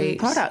selling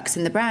products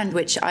in the brand,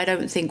 which I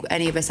don't think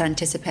any of us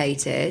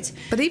anticipated.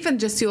 But even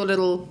just your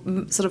little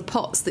sort of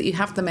pots that you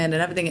have them in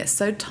and everything, it's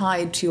so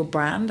tied to your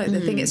brand. I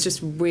think it's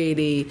just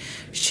really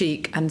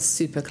chic and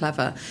super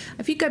clever.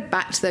 If you go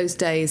back to those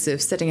days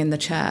of sitting in the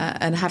chair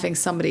and having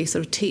somebody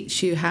sort of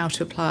teach you how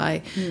to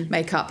apply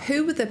makeup,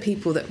 who were the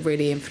people that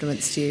really influenced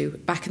you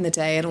back in the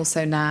day and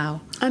also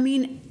now? I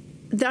mean,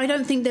 I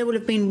don't think there would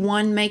have been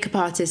one makeup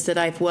artist that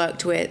I've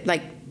worked with,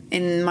 like,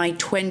 in my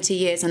 20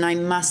 years, and I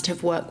must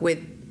have worked with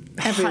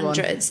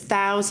hundreds,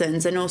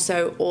 thousands, and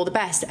also all the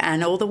best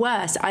and all the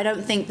worst. I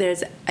don't think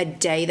there's a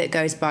day that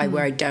goes by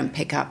where I don't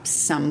pick up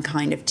some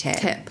kind of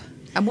tip.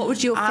 And what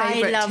would your favourite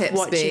tips be? I love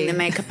watching the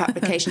makeup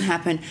application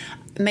happen.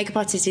 Makeup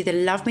artists either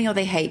love me or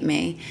they hate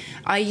me.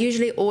 I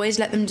usually always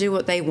let them do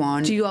what they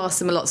want. Do you ask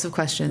them lots of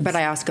questions? But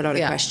I ask a lot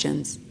of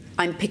questions.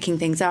 I'm picking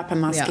things up.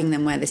 I'm asking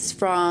them where this is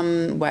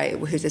from,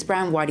 who's this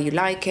brand, why do you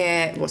like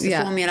it, what's the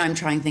formula. I'm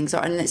trying things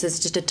out, and it's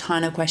just a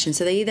ton of questions.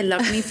 So they either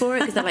love me for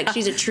it because they're like,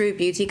 she's a true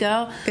beauty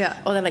girl,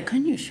 or they're like,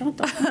 can you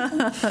shut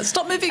up?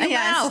 Stop moving your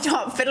mouth.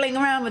 Stop fiddling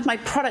around with my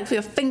product with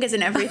your fingers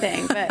and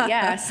everything.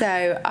 But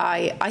so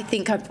I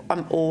think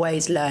I'm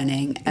always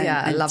learning and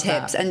I love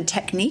tips. that. And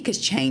technique has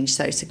changed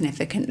so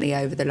significantly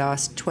over the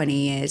last 20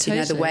 years.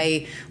 Totally. The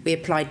way we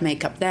applied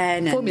makeup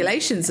then.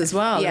 Formulations as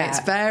well. It's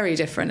very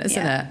different,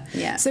 isn't it?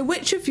 Yeah. So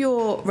which of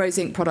your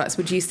Rosie Inc. products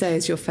would you say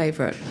is your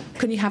favourite?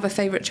 Can you have a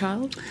favourite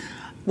child?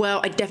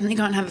 Well, I definitely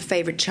can't have a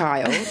favourite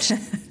child.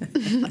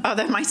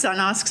 Although my son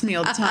asks me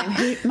all the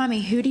time,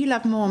 Mummy, who do you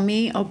love more,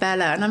 me or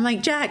Bella? And I'm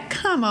like, Jack,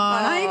 come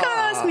on. You can't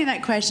ask me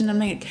that question. I'm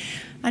like,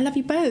 I love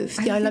you both.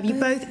 I love you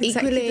both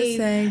equally.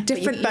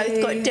 Differently. But you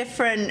both got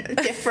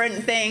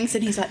different things.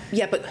 And he's like,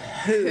 yeah, but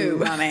who,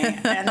 Mummy?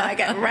 And I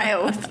get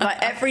railed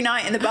like every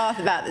night in the bath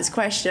about this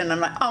question. I'm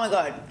like, oh my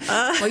God.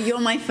 Well,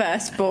 you're my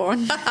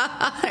firstborn.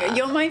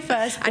 You're my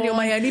firstborn. And you're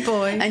my only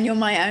boy. And you're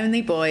my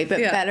only boy. But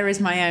Bella is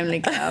my only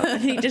girl.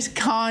 And he just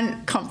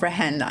can't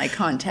comprehend that. I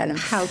can't tell him.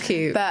 How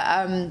cute.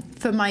 But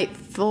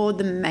for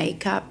the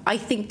makeup, I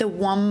think the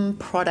one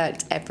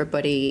product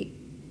everybody...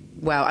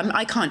 Well,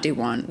 I can't do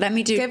one. Let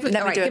me do a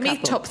couple. Give me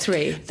top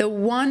three. The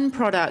one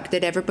product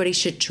that everybody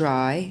should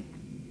try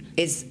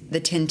is the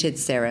tinted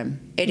serum.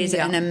 It is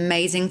an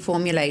amazing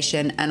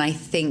formulation, and I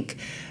think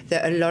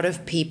that a lot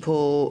of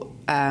people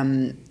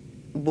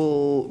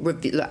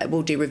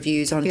will do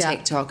reviews on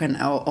TikTok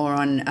or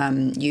on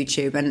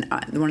YouTube. And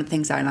one of the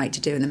things I like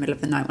to do in the middle of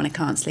the night when I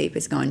can't sleep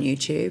is go on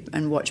YouTube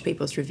and watch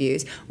people's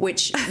reviews,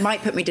 which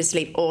might put me to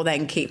sleep or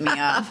then keep me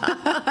up.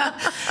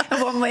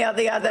 One way or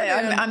the other.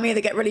 I'm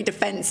either get really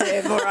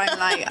defensive or I'm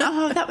like,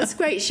 oh, that was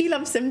great. She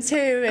loves them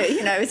too.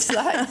 It's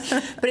like,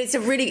 but it's a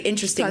really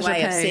interesting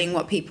way of seeing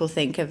what people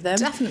think of them.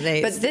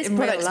 Definitely. But this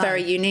product's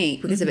very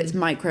unique because of its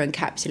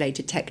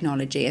micro-encapsulated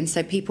technology. And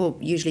so people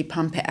usually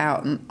pump it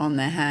out on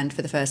their hand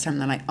for the first time.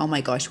 They're like, oh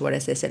my gosh, what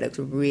is this? It looks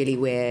really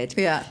weird.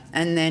 Yeah.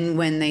 And then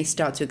when they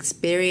start to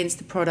experience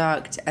the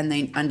product and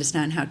they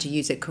understand how to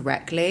use it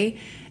correctly,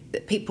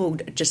 people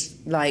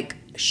just like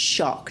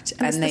shocked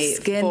and they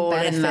skin fall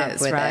benefits, in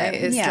love with right?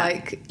 it. It's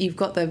like you've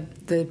got the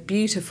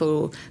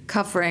beautiful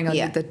covering on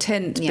the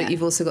tint, but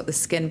you've also got the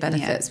skin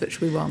benefits, which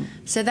we want.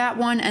 So that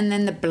one, and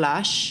then the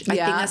blush. I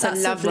think that's a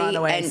lovely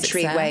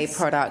entryway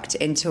product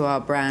into our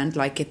brand.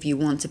 Like if you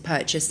want to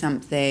purchase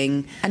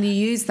something, and you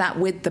use that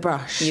with the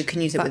brush. You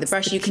can use it with the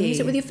brush. You can use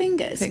it with your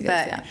fingers.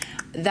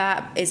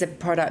 That is a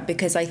product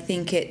because I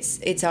think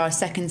it's our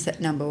top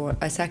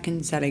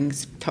selling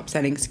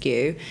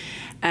SKU,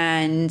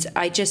 and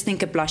I just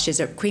think of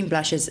blushes or cream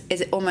blushes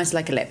is almost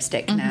like a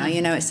lipstick now.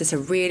 You know, it's just a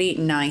really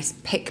nice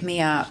pick me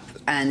up,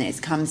 and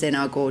it comes in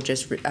our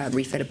gorgeous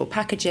refillable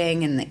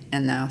packaging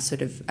and our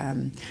sort of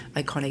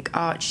iconic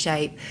arch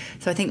shape.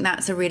 So I think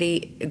that's a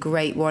really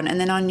great one.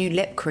 And then our new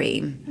lip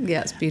cream.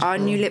 Yeah, it's beautiful. Our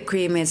new lip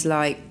cream is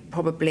like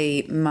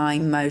probably my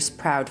most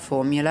proud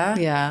formula.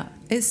 Yeah.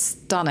 It's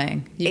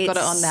stunning. You've got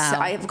it on now.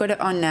 I've got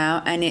it on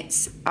now, and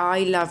I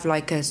love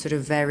like a sort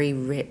of very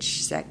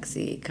rich,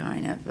 sexy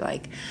kind of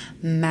like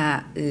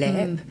matte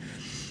lip.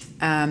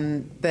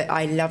 But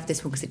I love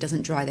this one because it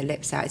doesn't dry the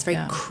lips out. It's very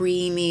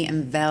creamy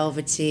and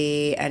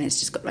velvety, and it's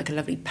just got like a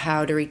lovely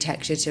powdery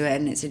texture to it,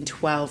 and it's in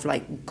 12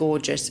 like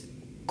gorgeous,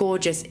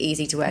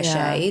 easy to wear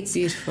shades.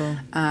 Beautiful.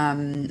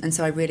 And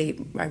so I really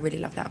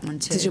love that one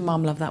too. Does your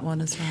mum love that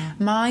one as well?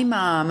 My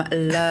mum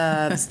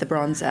loves the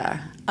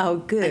bronzer. Oh,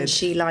 good. And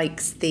she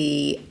likes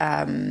the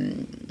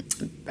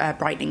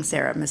brightening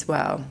serum as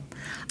well.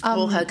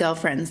 All her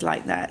girlfriends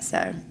like that,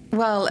 so...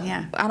 Well,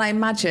 yeah. And I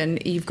imagine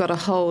you've got a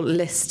whole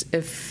list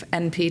of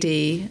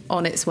NPD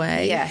on its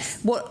way. Yes.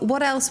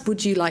 What else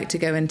would you like to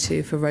go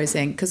into for Rose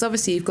Inc? Because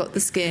obviously you've got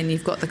the skin,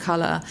 you've got the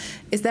colour.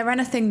 Is there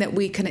anything that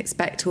we can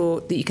expect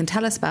or that you can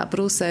tell us about? But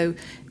also,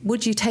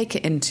 would you take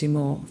it into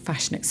more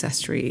fashion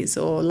accessories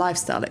or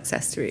lifestyle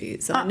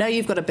accessories? I know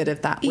you've got a bit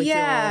of that with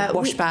your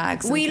wash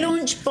bags. We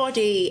launched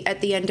Body at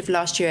the end of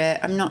last year.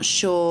 I'm not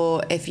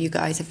sure if you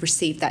guys have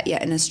received that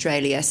yet in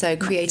Australia. So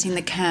creating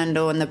the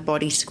candle and the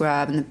body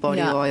scrub and the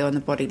body oil and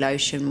the body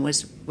lotion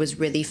was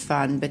really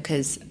fun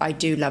because I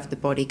do love the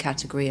body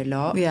category a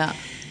lot. Yeah.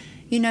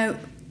 You know,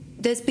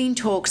 there's been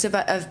talks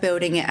of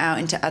building it out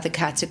into other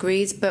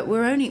categories, but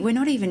we're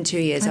not even 2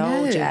 years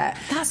old yet.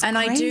 That's and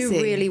crazy. I do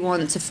really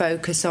want to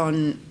focus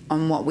on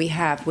what we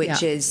have,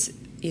 which is,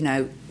 you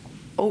know,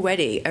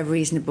 already a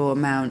reasonable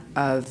amount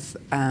of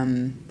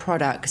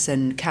products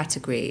and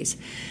categories.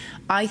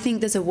 I think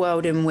there's a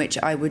world in which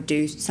I would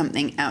do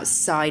something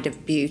outside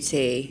of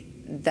beauty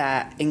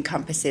that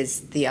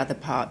encompasses the other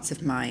parts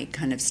of my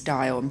kind of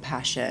style and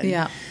passion.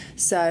 Yeah.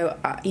 So,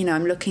 you know,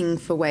 I'm looking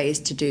for ways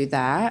to do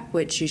that,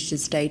 which you should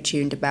stay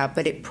tuned about,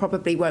 but it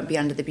probably won't be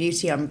under the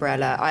beauty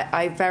umbrella.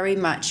 I very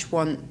much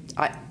want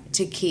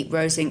to keep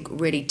Rose Inc.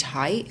 really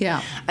tight.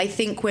 Yeah. I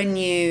think when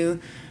you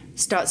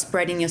start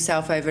spreading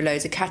yourself over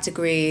loads of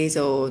categories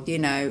or, you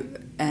know,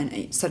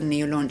 and suddenly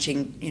you're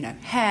launching, you know,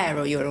 hair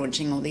or you're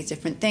launching all these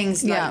different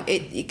things. Like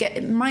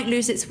it might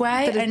lose its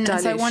way. And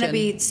so I want to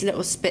be a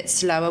little bit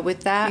slower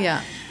with that.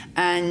 Yeah.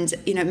 And,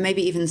 you know,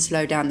 maybe even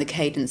slow down the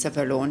cadence of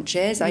the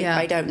launches.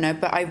 I don't know.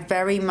 But I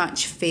very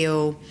much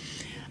feel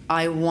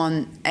I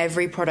want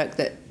every product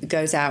that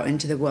goes out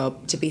into the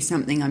world to be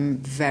something I'm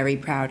very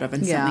proud of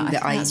and something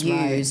that I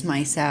use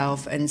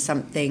myself and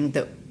something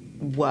that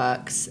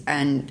works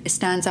and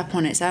stands up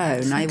on its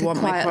own. Like I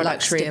want my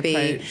products to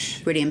be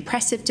really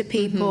impressive to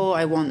people.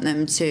 I want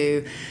them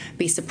to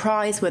be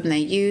surprised when they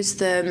use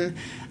them.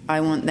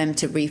 I want them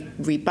to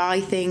rebuy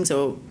ththem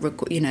or,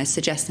 you know,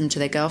 suggest them to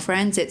their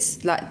girlfriends.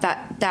 It's like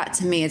that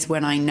to me is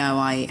when I know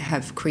I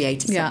have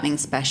created something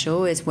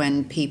special, is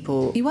when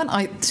people... You want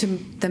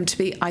them to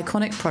be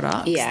iconic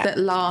products that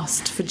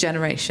last for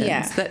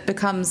generations, that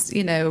becomes,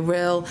 you know, a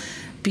real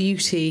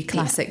beauty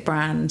classic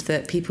brand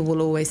that people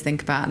will always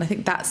think about. And I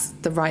think that's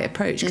the right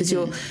approach, because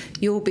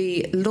you'll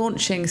be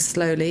launching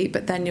slowly,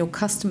 but then your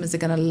customers are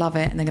going to love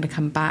it and they're going to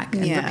come back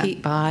and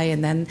repeat buy,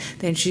 and then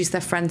they introduce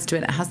their friends to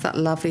it. It has that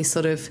lovely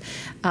sort of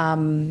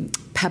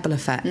pebble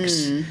effect,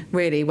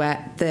 really,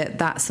 where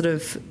that sort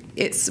of,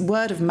 it's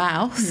word of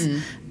mouth,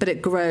 but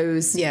it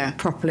grows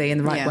properly in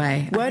the right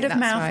way. Word of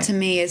mouth to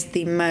me is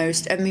the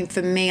most, I mean,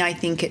 for me, I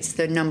think it's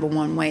the number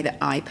one way that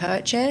I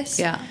purchase.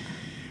 Yeah.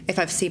 If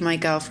I've seen my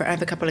girlfriend, I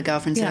have a couple of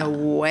girlfriends that are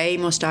way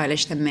more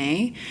stylish than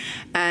me,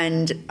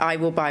 and I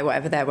will buy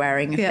whatever they're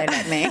wearing if they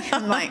let me.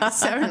 I'm like,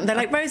 so they're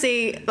like,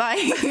 Rosie,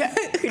 like,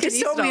 you just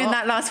saw me in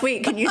that last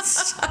week. Can you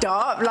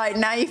stop? Like,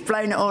 now you've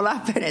blown it all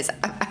up, and it's,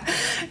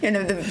 you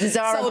know, the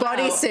Zara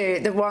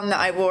bodysuit, the one that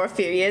I wore a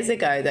few years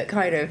ago, that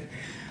kind of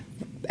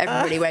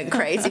everybody went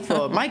crazy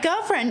for. My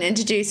girlfriend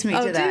introduced me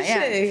to that.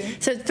 Did she?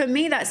 So for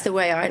me, that's the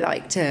way I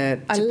like to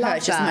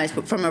purchase the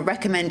most, from a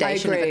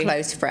recommendation of a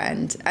close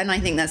friend. And I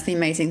think that's the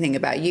amazing thing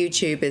about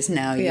YouTube is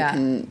now you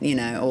can, you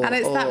know, and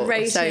it's that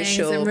ratings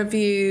social and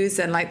reviews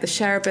and like the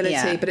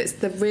shareability, but it's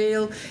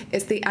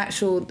the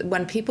actual,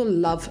 when people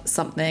love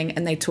something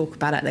and they talk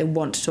about it, they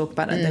want to talk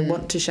about it, they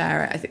want to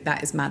share it. I think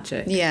that is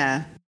magic.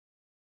 Yeah.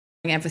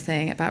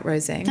 Everything about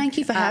Rose Inc. Thank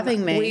you for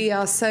having me. We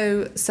are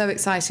so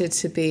excited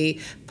to be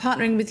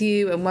partnering with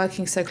you and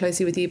working so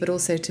closely with you, but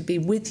also to be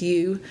with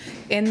you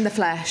in the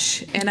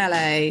flesh in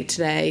LA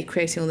today,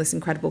 creating all this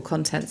incredible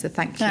content. So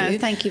thank you. No,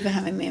 thank you for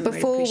having me.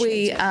 Before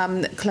we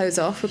close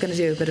off, we're going to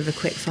do a bit of a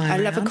quick fire. I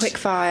love a quick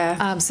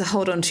fire. So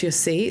hold on to your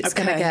seat. It's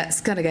going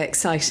to get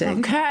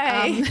exciting.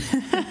 Okay.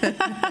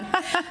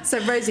 So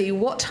Rosie,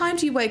 what time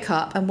do you wake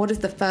up, and what is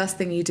the first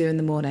thing you do in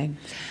the morning?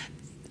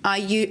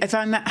 If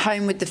I'm at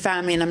home with the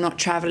family and I'm not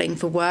travelling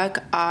for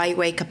work, I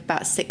wake up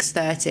about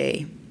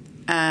 6:30.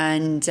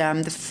 And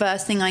the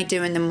first thing I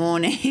do in the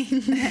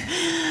morning,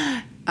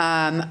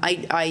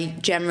 I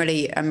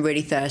generally am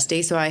really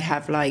thirsty, so I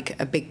have like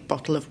a big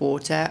bottle of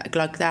water, I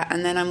glug that,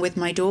 and then I'm with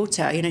my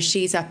daughter. You know,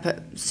 she's up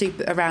at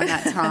around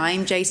that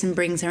time. Jason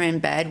brings her in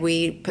bed.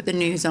 We put the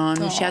news on.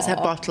 Aww. She has her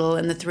bottle,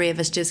 and the three of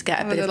us just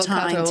get a bit of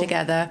time cuddle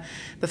together.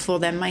 Before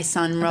then, my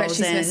son rolls in. I bet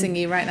she's missing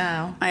you right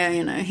now.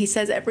 He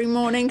says every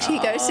morning she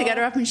goes to get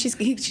her up, and she's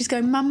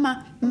going,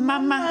 Mama,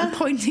 and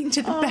pointing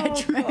to the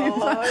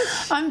bedroom.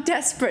 I'm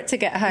desperate to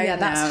get home. Yeah,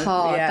 that's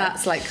hard. Yeah.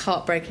 That's like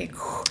heartbreaking.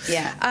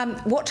 Yeah.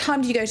 What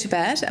time do you go to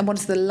bed, and what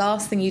is the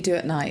last thing you do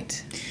at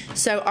night?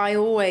 So I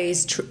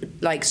always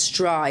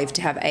strive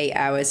to have 8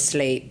 hours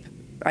sleep.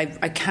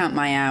 I count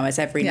my hours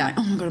every night.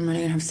 Oh my God, I'm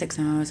only going to have 6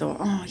 hours. Or,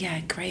 oh yeah,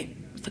 great.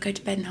 If I go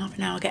to bed in half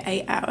an hour, I'll get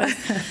 8 hours.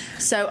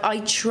 So I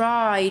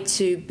try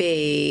to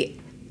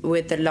be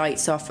with the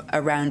lights off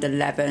around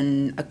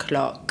 11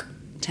 o'clock.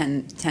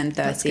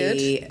 10:30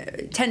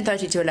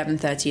 to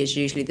 11:30 is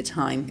usually the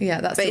time.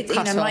 Yeah, that's the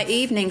cut off. My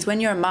evenings, when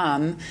you're a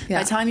mum,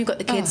 by the time you've got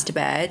the kids to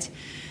bed,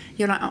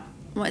 you're like,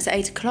 it's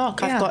 8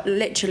 o'clock. I've got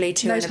literally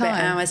 2 and a bit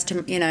hours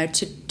to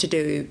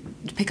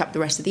pick up the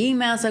rest of the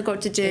emails I've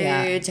got to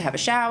do, to have a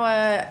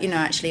shower.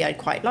 Actually, I'd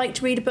quite like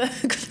to read a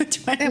book for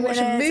 20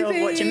 minutes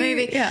or watch a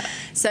movie. Yeah.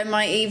 So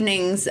my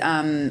evenings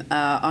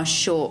are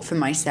short for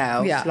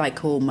myself,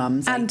 like all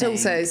mums. And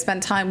also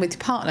spend time with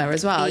your partner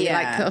as well. Yeah.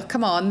 You're like, oh,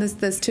 come on,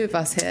 there's two of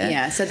us here.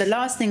 Yeah. So the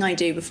last thing I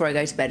do before I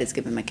go to bed is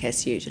give him a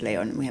kiss usually,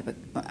 and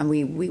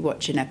we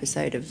watch an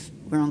episode of.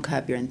 We're on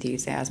Curb Your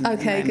Enthusiasm.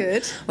 Okay,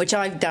 good. Which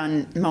I've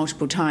done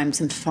multiple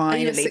times and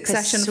finally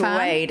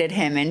persuaded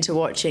him into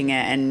watching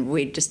it, and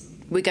we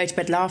go to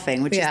bed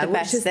laughing, which is the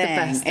best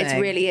thing.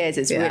 It really is.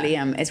 It's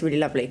really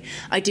lovely.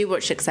 I do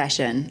watch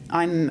Succession.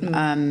 I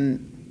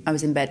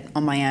was in bed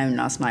on my own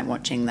last night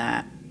watching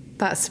that.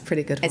 That's a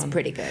pretty good one. It's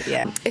pretty good,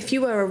 yeah. If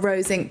you were a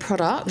Rose Inc.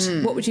 product,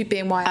 what would you be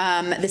and why?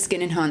 The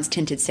Skin Enhanced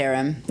Tinted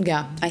Serum.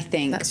 Yeah. I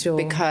think. That's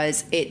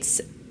because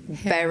it's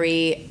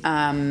very...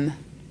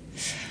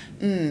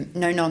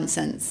 no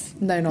nonsense.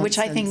 No nonsense. Which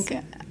I think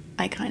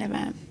I kind of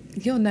am.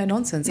 You're no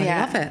nonsense. I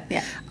love it.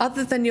 Yeah.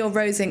 Other than your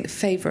Rose Inc.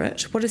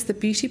 favourite, what is the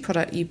beauty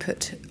product you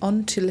put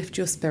on to lift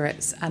your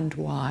spirits, and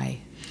why?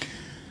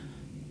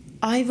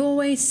 I've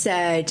always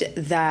said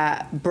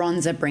that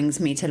bronzer brings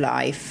me to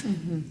life.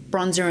 Mm-hmm.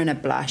 Bronzer and a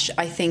blush.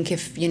 I think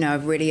if, I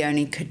really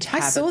only could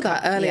have... I saw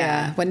that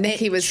earlier when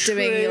Nikki was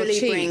doing your cheeks. It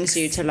truly brings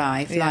you to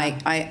life. Yeah. Like,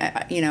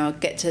 I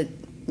get to...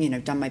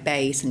 done my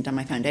base and done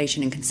my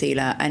foundation and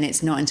concealer, and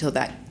it's not until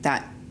that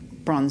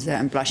bronzer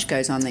and blush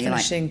goes on that you're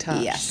like, finishing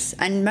touch. Yes.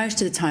 And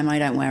most of the time I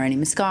don't wear any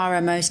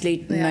mascara. Most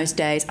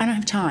days I don't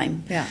have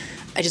time. Yeah.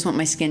 I just want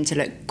my skin to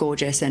look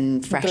gorgeous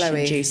and fresh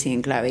and juicy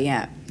and glowy.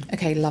 Yeah.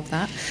 Okay, love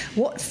that.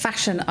 What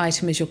fashion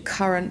item is your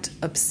current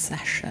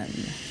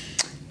obsession?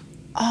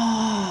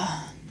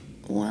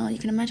 Well, you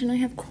can imagine I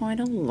have quite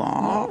a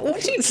lot.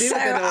 What do you do with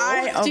it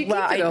all? Do you keep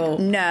it all?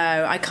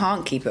 No, I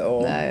can't keep it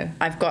all. No.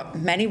 I've got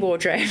many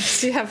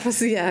wardrobes. That's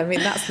the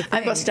thing.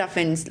 I've got stuff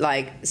in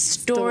like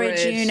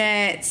storage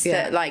units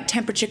that like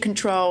temperature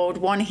controlled,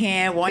 one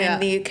here, one in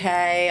the UK.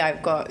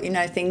 I've got,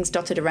 things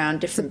dotted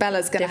around different. So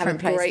Bella's going to have a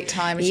great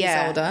time when she's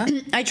older.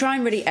 I try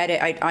and really edit.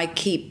 I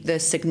keep the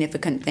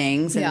significant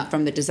things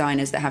from the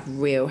designers that have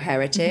real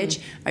heritage.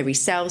 Mm-hmm. I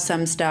resell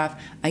some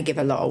stuff. I give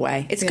a lot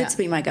away. It's good to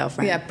be my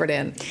girlfriend. Yeah,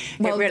 brilliant.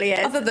 Well, it really is.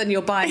 Other than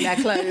you're buying their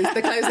clothes,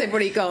 the clothes they've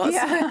already got.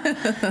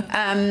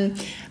 Yeah.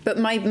 But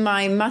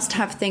my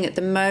must-have thing at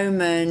the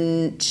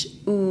moment,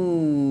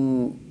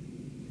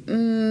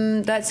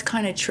 that's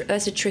kind of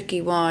that's a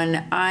tricky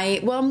one.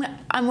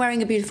 I'm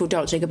wearing a beautiful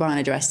Dolce &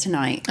 Gabbana dress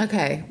tonight.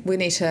 Okay, we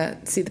need to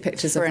see the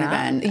pictures for of an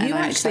event. You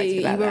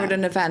were at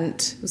an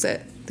event, was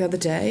it the other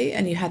day,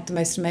 and you had the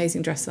most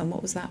amazing dress on.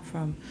 What was that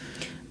from?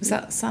 Was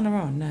that Saint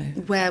Laurent? No.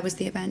 Where was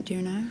the event? Do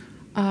you know?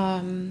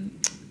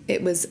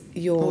 It was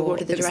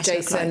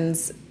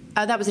Jason's.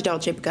 Oh, that was a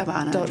Dolce &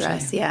 Gabbana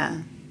dress.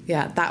 Yeah.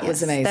 Yeah, that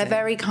was amazing. They're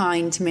very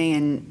kind to me,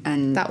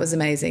 and that was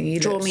amazing. You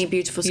draw me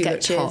beautiful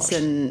sketches,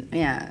 and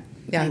yeah,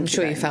 I'm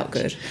sure you felt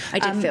good. I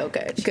did feel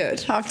good.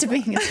 Good. After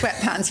being in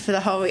sweatpants for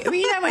the whole week. I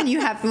mean,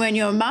 when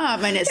you're a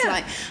mum, and it's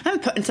like, I'm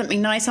putting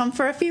something nice on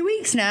for a few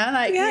weeks now.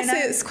 Like,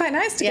 it's quite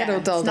nice to get all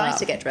dolled up. It's nice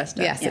to get dressed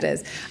up. Yes, it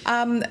is.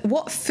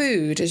 What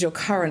food is your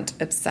current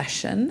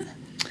obsession?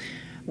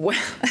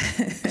 Well,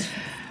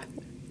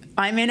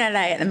 I'm in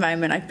LA at the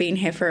moment. I've been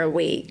here for a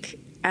week,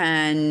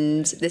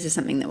 and this is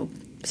something that will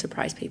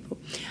surprise people.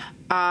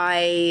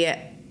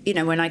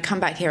 When I come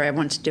back here, I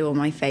want to do all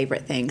my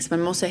favourite things. But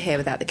I'm also here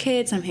without the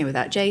kids. I'm here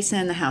without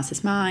Jason. The house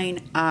is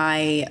mine.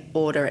 I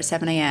order at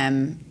 7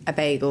 a.m. a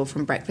bagel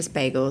from Breakfast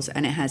Bagels,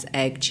 and it has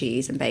egg,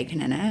 cheese, and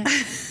bacon in it,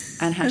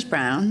 and hash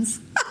browns.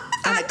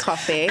 and a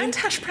coffee. And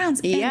hash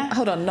browns.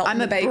 Hold on, not I'm in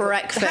the bagel.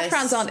 breakfast. The hash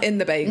browns aren't in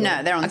the bagel.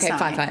 No, they're on okay,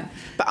 side. Fine.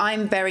 But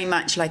I'm very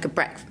much like a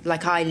breakfast.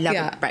 Like I love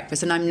a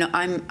breakfast, and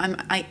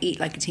I eat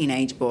like a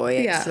teenage boy.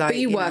 It's like, but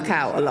you work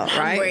out a lot,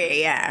 right?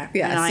 Hungry, Yeah,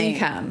 and you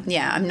can.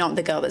 Yeah, I'm not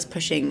the girl that's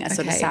pushing a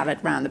sort of salad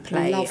around the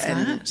plate. Love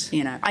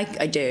that.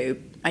 I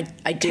do. I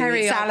do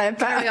Carrie, eat salad,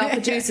 but Carrie, our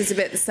producer's a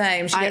bit the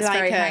same. She gets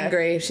very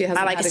hangry. She hasn't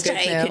I like had a good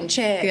steak meal. and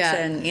chips,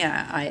 and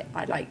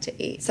I like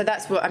to eat. So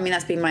that's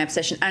that's been my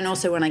obsession. And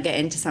also, when I get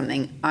into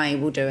something, I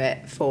will do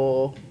it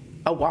for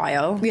a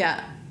while.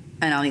 Yeah.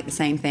 And I'll eat the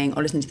same thing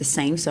or listen to the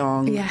same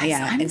song. Yes,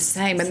 I'm the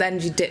same. And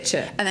then you ditch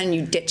it. And then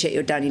you ditch it,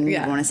 you're done. You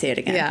never want to see it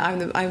again. Yeah,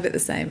 I'm a bit the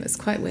same. It's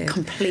quite weird.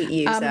 Complete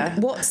user.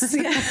 What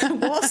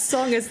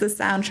song is the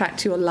soundtrack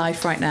to your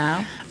life right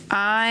now?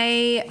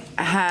 I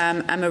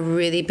am a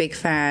really big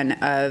fan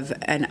of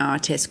an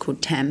artist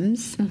called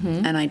Thames.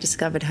 And I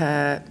discovered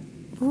her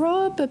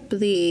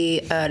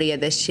probably earlier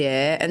this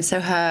year, and so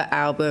her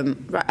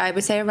album, I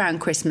would say around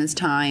Christmas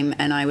time,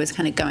 and I was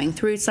kind of going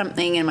through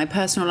something in my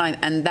personal life,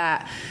 and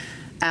that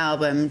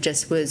album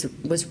just was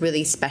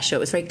really special.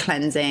 It was very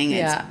cleansing.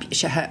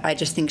 I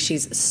just think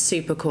she's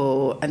super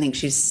cool. I think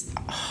she's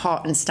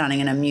hot and stunning,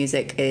 and her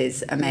music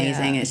is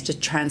amazing. It's just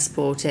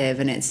transportive,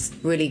 and it's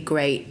really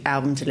great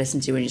album to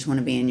listen to when you just want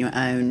to be in your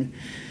own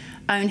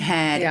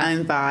head,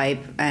 own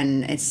vibe,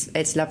 and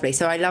it's lovely.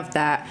 So I love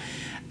that.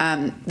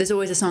 There's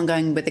always a song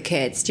going with the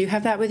kids. Do you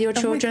have that with your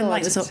children?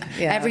 Like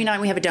every night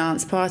we have a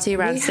dance party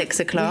around 6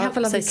 o'clock. We have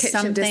a lovely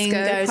kitchen disco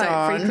goes quite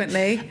on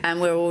frequently,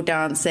 and we're all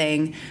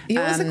dancing.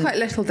 Yours are quite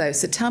little though,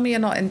 so tell me you're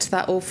not into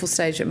that awful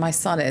stage that my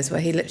son is, where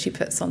he literally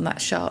puts on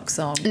that shark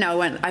song.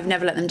 No, I've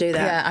never let them do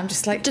that. Yeah, I'm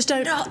just like,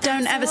 don't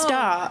ever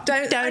start.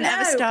 Don't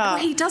ever start. Well,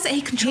 he does it.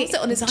 He controls it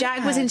on his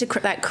Jag iPad. was into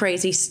that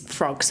crazy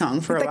frog song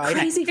for a while. The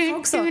crazy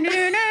frog song.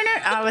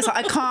 I was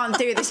like, I can't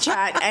do this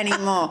Jag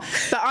anymore.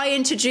 But I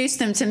introduced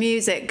them to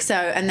music,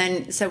 so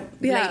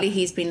lately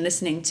he's been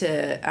listening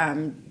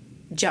to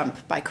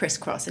Jump by Criss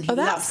Cross, and he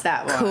loves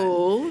that one.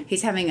 Cool.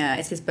 He's having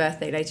it's his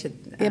birthday later.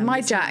 My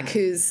Jack,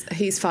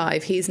 he's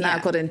 5, he's now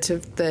got into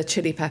the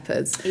Chili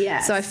Peppers. Yeah.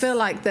 So I feel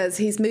like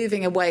he's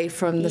moving away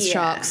from the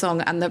shark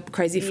song and the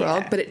crazy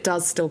frog, but it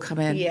does still come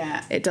in.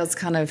 Yeah. It does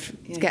kind of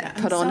get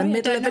put on in the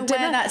middle of a dinner.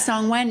 Where that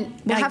song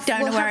went. I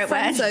don't know where it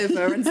went.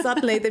 Over, and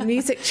suddenly the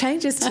music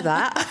changes to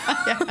that.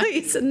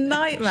 It's a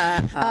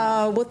nightmare.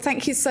 Well,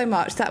 thank you so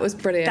much. That was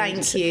brilliant.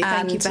 Thank you.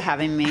 Thank you for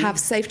having me. Have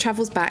safe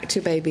travels back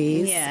to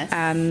babies. Yes.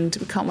 And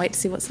we can't wait to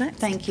see what's next.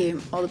 Thank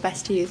you. All the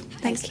best to you.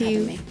 Thanks for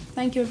having me.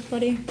 Thank you,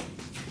 everybody.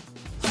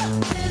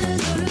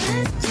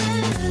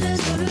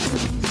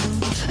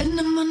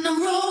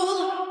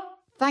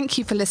 Thank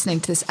you for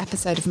listening to this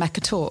episode of Mecca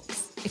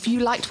Talks. If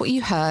you liked what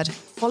you heard,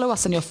 follow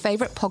us on your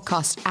favourite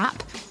podcast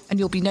app, and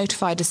you'll be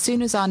notified as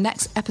soon as our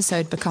next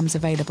episode becomes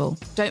available.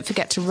 Don't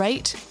forget to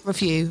rate,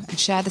 review, and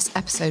share this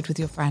episode with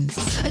your friends.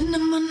 And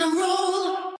I'm on a roll.